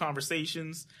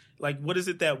conversations? Like, what is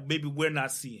it that maybe we're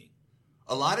not seeing?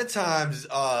 A lot of times,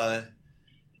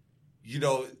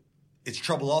 it's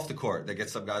trouble off the court that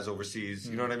gets some guys overseas.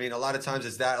 You know what I mean? A lot of times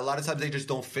it's that. A lot of times they just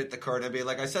don't fit the current NBA.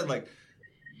 Like I said, like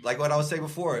what I was saying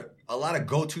before, a lot of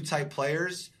go-to type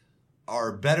players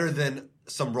are better than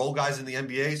some role guys in the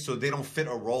NBA, so they don't fit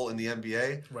a role in the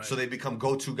NBA. Right. So they become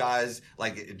go-to guys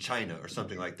like in China or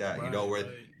something like that, Right, where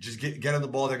right. just get on the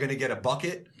ball, they're going to get a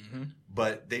bucket,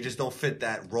 but they just don't fit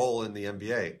that role in the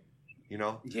NBA.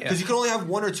 Yeah. Because you can only have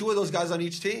one or two of those guys on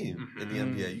each team in the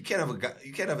NBA. You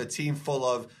can't have a team full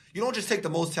of. You don't just take the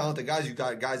most talented guys. You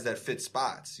got guys that fit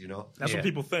spots. That's Yeah. what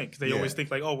people think. They Yeah. always think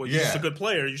like, "Oh, well, you're just a good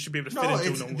player. You should be able to fit No,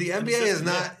 into the NBA is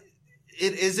not.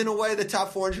 It is in a way the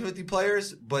top 450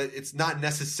 players, but it's not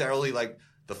necessarily like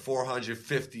the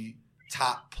 450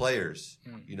 top players.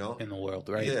 in the world,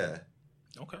 right? Yeah.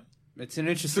 Okay. It's an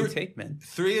interesting take, man.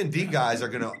 3 and D guys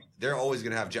they're always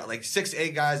gonna have like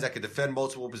 6'8" guys that can defend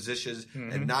multiple positions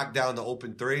and knock down the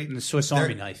open three. And the Swiss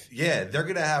Army knife. Yeah, they're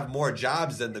gonna have more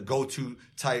jobs than the go-to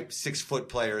type 6-foot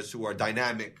players who are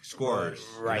dynamic scorers.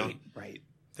 Right.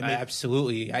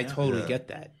 Absolutely. I totally Yeah. get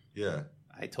that. Yeah.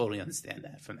 I totally understand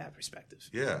that from that perspective.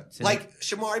 Yeah. So- Like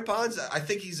Shamari Pons, I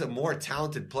think he's a more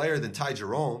talented player than Ty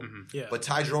Jerome. Yeah. But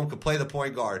Ty Jerome could play the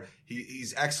point guard.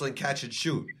 He's excellent catch and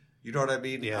shoot. You know what I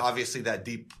mean? Yeah. Obviously that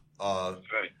deep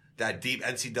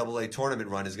NCAA tournament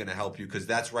run is going to help you because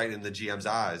that's right in the GM's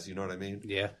eyes. You know what I mean?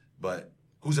 Yeah. But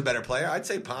who's a better player? I'd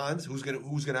say Pons. Who's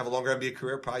gonna have a longer NBA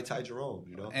career? Probably Ty Jerome.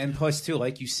 And plus, too,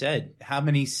 like you said, how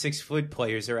many 6-foot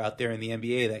players are out there in the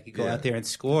NBA that could go Yeah. out there and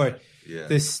score Yeah.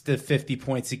 the 50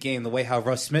 points a game the way how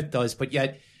Russ Smith does? But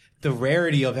yet, the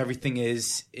rarity of everything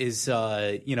is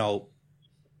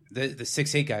the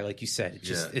 6'8" guy, like you said.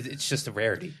 It's just a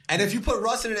rarity. And if you put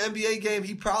Russ in an NBA game, if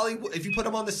you put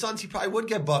him on the Suns, he probably would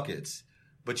get buckets.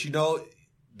 But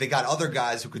they got other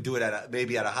guys who could do it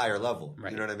maybe at a higher level.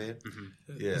 Right. You know what I mean?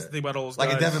 Yeah. Just think about all those Like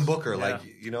guys. a Devin Booker, Yeah.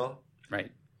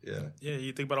 Right. Yeah. Yeah,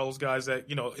 you think about all those guys that,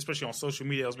 especially on social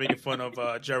media, I was making fun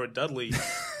of Jared Dudley.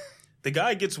 The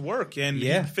guy gets work, and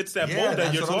Yeah. he fits that Yeah, mold that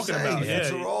that's you're what I'm talking saying. about. He fits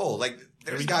Yeah, a role. Like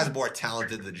there's guys more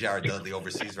talented than Jared Dudley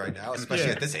overseas right now, especially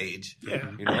Yeah. at this age.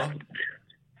 Yeah.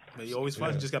 But you always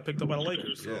find he just got picked up by the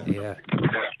Lakers. So. Yeah.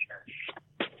 Yeah.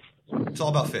 It's all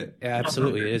about fit. Yeah,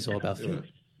 absolutely. It is all about fit.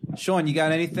 Sean, you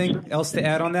got anything else to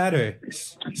add on that? Or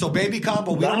So baby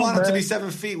combo, we don't want him to be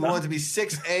 7 feet. We want him to be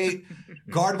 6'8",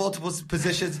 guard multiple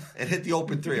positions, and hit the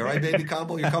open three. All right, baby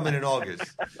combo, you're coming in August.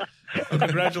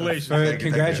 Congratulations. Thank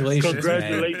you. Congratulations, man.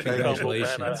 Congratulations,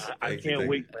 Congratulations. man. I can't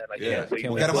wait, man. I can't wait.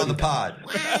 We'll get him on the pod.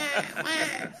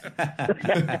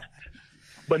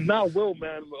 But now, Will,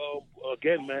 man,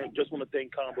 again, man, just want to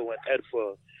thank Combo and Ed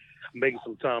for making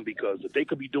some time because they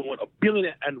could be doing a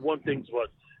billion and one things, but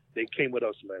they came with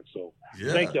us, man. So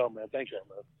thank y'all, man. Thank y'all,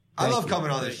 man. I love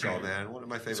coming on this show, man. One of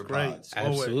my favorite Great. pods.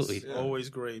 Absolutely. Always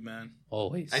great, man.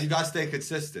 Always. And you got to stay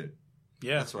consistent.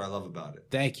 Yeah. That's what I love about it.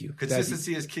 Thank you.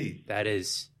 Consistency is key. That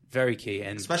is very key.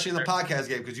 And Especially in the podcast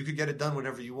game, because you could get it done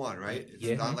whenever you want, right? It's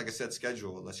Yeah. not like a set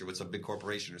schedule unless you're with some big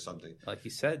corporation or something. like you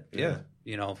said, Yeah.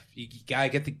 you gotta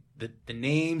get the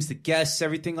names, the guests,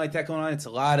 everything like that going on. It's a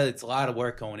lot of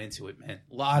work going into it, man.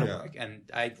 A lot of work, and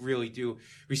I really do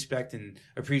respect and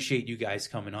appreciate you guys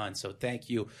coming on. So thank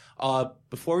you.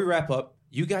 Before we wrap up,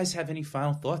 you guys have any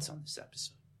final thoughts on this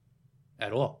episode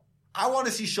at all? I want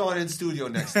to see Sean in studio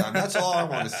next time. That's all I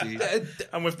want to see.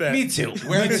 I'm with that. Me too.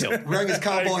 Wearing Me his, too. wearing his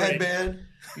combo I agree. headband,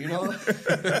 you know?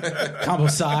 Combo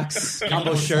socks,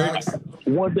 combo shirt. socks.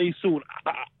 One day soon,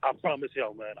 I promise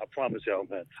y'all, man. I promise y'all,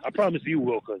 man. I promise you,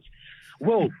 Will, because,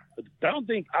 Will, I don't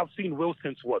think I've seen Will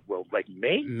since what, Will? Like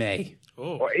May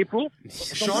Oh. or April?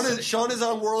 Sean is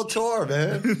on world tour,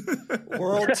 man.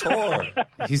 World tour.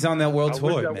 He's on that world I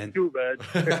wish tour, that man. was you,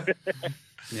 man.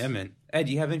 Yeah, man. Ed,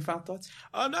 do you have any final thoughts?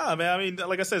 Nah, man. I mean,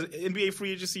 like I said, NBA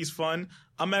free agency is fun.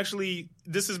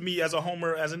 This is me as a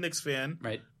homer, as a Knicks fan.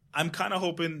 Right. I'm kind of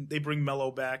hoping they bring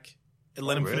Melo back and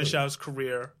let him finish really? out his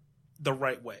career the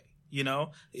right way.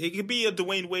 It could be a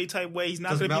Dwayne Wade type way. He's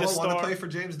not Does going to be Melo a want to star. play for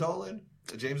James Dolan?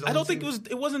 James I Dolan don't think team?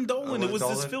 it wasn't Dolan. Oh, It was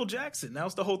Dolan? just Phil Jackson. That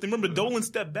was the whole thing. Remember, Dolan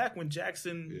stepped back when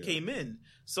Jackson came in.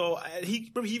 So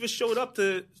he even showed up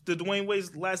to Dwayne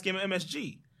Wade's last game at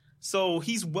MSG. So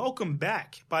he's welcomed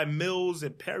back by Mills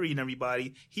and Perry and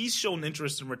everybody. He's shown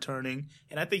interest in returning,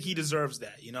 and I think he deserves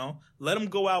that, you know? Let him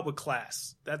go out with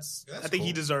class. I think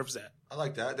he deserves that. I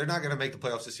like that. They're not going to make the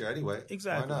playoffs this year anyway.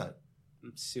 Exactly. Why not?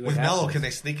 Let's see what With happens. Melo, can they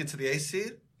sneak into the 8th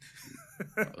seed?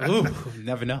 Ooh,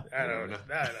 never know. I don't know.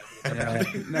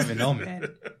 Never know, man.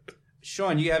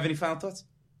 Sean, you have any final thoughts?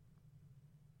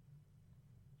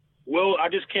 Well, I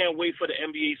just can't wait for the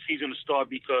NBA season to start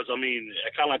because, I mean,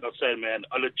 kind of like I said, man,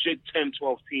 a legit 10,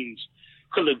 12 teams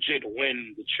could legit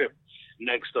win the chip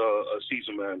next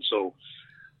season, man. So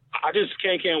I just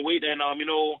can't wait. And, you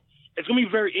know, it's going to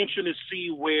be very interesting to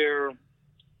see where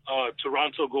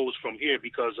Toronto goes from here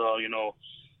because, you know,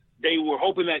 they were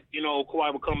hoping that, you know,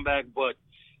 Kawhi would come back, but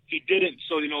he didn't.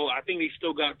 So, you know, I think they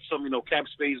still got some, you know, cap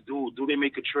space. Do they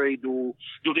make a trade? Do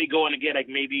they go in and get, like,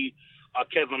 maybe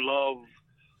Kevin Love,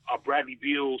 Bradley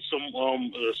Beal, somebody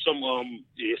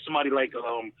like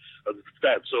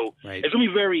that. So Right. It's gonna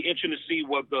be very interesting to see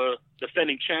what the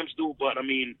defending champs do. But I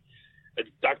mean,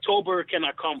 October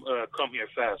cannot come here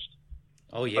fast.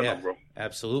 Oh, yeah, bro.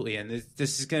 absolutely. And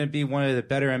this is going to be one of the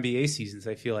better NBA seasons,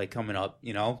 I feel like, coming up.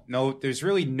 You know, there's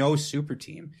really no super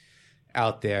team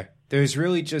out there. There's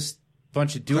really just a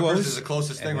bunch of duos. Clippers is the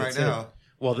closest thing and right that's it. now.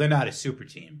 Well, they're not a super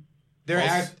team.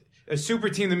 A super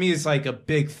team to me is like a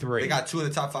big three. They got 2 of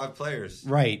the top 5 players.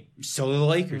 Right. So do the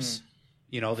Lakers.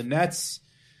 You know, the Nets,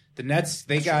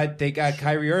 they got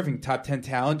Kyrie Irving, top 10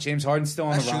 talent. James Harden's still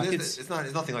on That's the true. Rockets. It's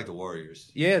nothing like the Warriors.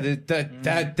 Yeah,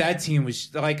 that team was,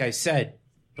 like I said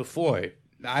before,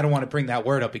 I don't want to bring that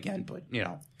word up again, but, you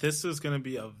know. This is going to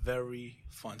be a very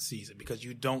fun season because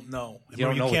you don't know. You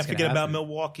don't know can't what's forget gonna about happen.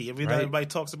 Milwaukee. Everybody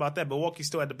talks about that. Milwaukee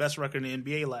still had the best record in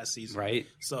the NBA last season. Right.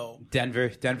 So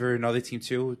Denver, another team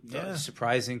too. Yeah.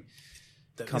 Surprising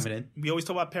coming in. We always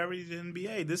talk about parity in the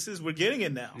NBA. We're getting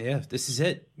it now. Yeah, this is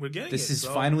it. We're getting it. This is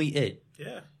so, finally it.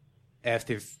 Yeah.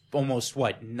 After almost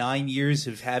 9 years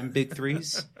of having big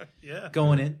threes Yeah.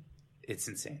 going in, it's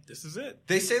insane. This is it.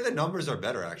 They say the numbers are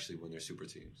better, actually, when they're super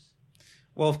teams.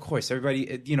 Well, of course,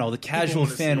 everybody, you know, the casual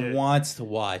wanna see fan it. wants to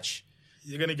watch.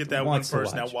 You're going to get that one Wants to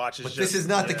person watch. that watches. But this is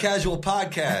not the casual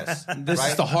podcast. This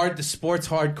right? is the sports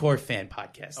hardcore fan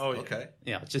podcast. Oh, yeah. Okay.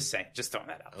 You know, just saying, just throwing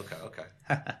that out. Okay.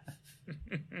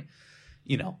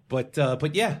 You know, but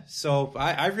yeah. So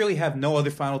I really have no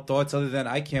other final thoughts other than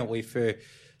I can't wait for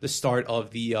the start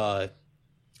of the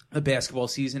basketball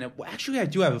season. And, actually, I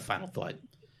do have a final thought.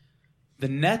 The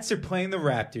Nets are playing the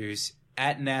Raptors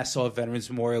at Nassau Veterans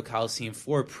Memorial Coliseum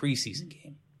for a preseason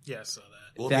game. Yeah, I saw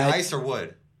that. Will it be ice or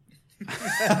wood?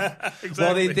 Exactly.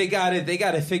 Well, they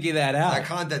gotta figure that out. That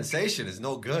condensation is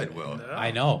no good, Will. No. I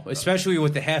know, especially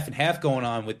with the half and half going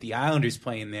on with the Islanders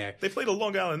playing there. They play the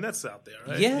Long Island Nets out there,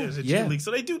 right? Yeah, There's a yeah. G League. So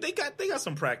they got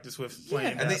some practice with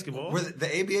playing And basketball.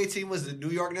 the ABA team was the New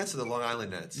York Nets or the Long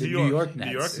Island Nets? The New York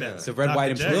Nets. New York Nets. The red, Dr.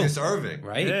 white, and J. blue. Dennis Irving.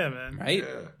 Right? Yeah, man. Right?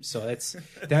 Yeah. So that's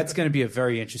going to be a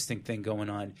very interesting thing going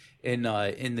on in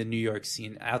the New York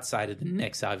scene outside of the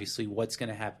Knicks, obviously, what's going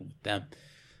to happen with them.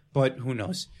 But who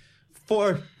knows?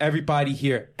 For everybody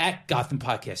here at Gotham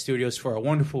Podcast Studios, for our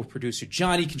wonderful producer,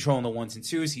 Johnny, controlling the ones and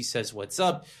twos, he says, what's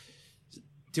up?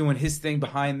 Doing his thing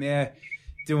behind there,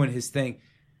 doing his thing.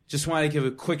 Just want to give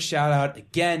a quick shout out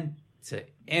again to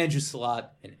Andrew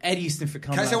Salat and Ed Easton for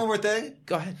coming Can I say on. one more thing?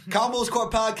 Go ahead. Combos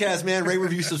Court Podcast, man. Rate,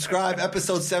 review, subscribe.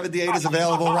 Episode 78 is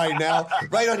available right now.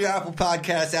 Right on your Apple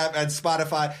Podcast app and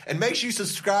Spotify. And make sure you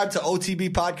subscribe to OTB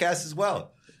Podcast as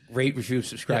well. Rate, review,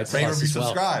 subscribe. to Rate, us review, as well.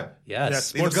 subscribe. Yes.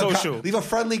 Sports Social. Leave a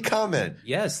friendly comment.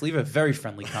 Yes, leave a very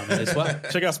friendly comment as well.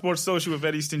 Check out Sports Social with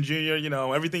Ed Easton Jr. You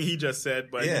know, everything he just said,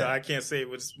 but Yeah. you know, I can't say it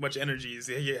with as much energy as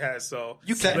he has. So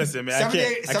You can. listen, man.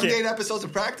 78 episodes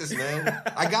of practice, man.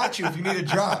 I got you if you need a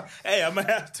drop. Hey, I'm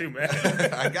gonna have to, man.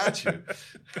 I got you.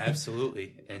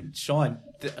 Absolutely. And Sean,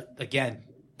 again,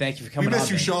 thank you for coming on. We miss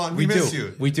you, man. Sean. We miss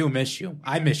you. We do miss you.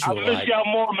 I miss you I a lot. miss y'all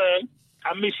more, man.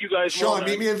 I miss you guys more. Sean, man.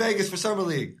 meet me in Vegas for Summer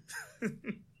League.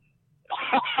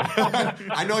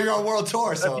 I know you're on world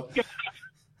tour, so.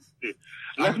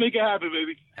 Let's make it happen,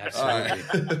 baby.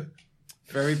 Absolutely.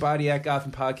 For everybody at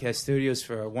Gotham Podcast Studios,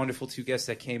 for our wonderful two guests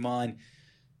that came on,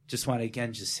 just want to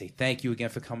again just say thank you again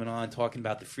for coming on, talking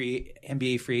about the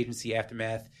NBA free agency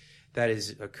aftermath that has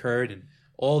occurred and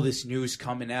all this news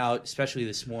coming out, especially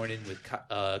this morning with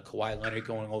Kawhi Leonard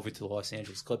going over to the Los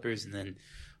Angeles Clippers and then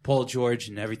Paul George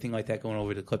and everything like that going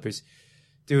over to the Clippers.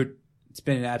 Dude, it's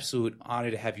been an absolute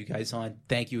honor to have you guys on.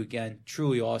 Thank you again.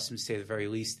 Truly awesome, to say the very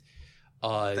least.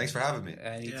 Thanks for having me.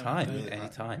 Anytime, Yeah,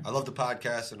 anytime. I love the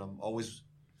podcast, and I'm always.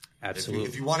 Absolutely.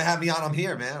 If you want to have me on, I'm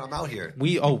here, man. I'm out here.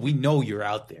 We know you're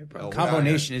out there, bro. Oh, we're Combo out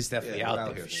Nation here. is definitely Yeah, we're out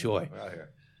there here, for man. sure. We're out here.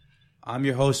 I'm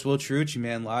your host, Will Trucci,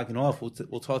 man, logging off.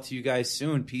 We'll talk to you guys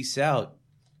soon. Peace out.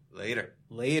 Later.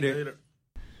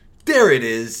 There it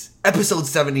is. Episode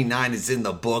 79 is in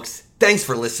the books. Thanks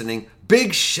for listening.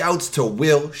 Big shouts to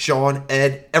Will, Sean,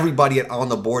 Ed, everybody at On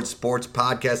the Board Sports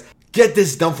Podcast. Get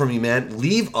this done for me, man.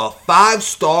 Leave a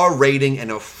 5-star rating and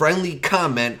a friendly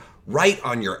comment right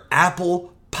on your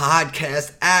Apple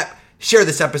Podcast app. Share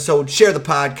this episode. Share the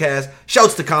podcast.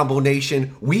 Shouts to Combo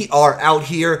Nation. We are out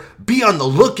here. Be on the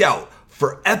lookout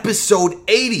for episode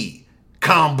 80.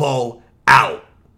 Combo out.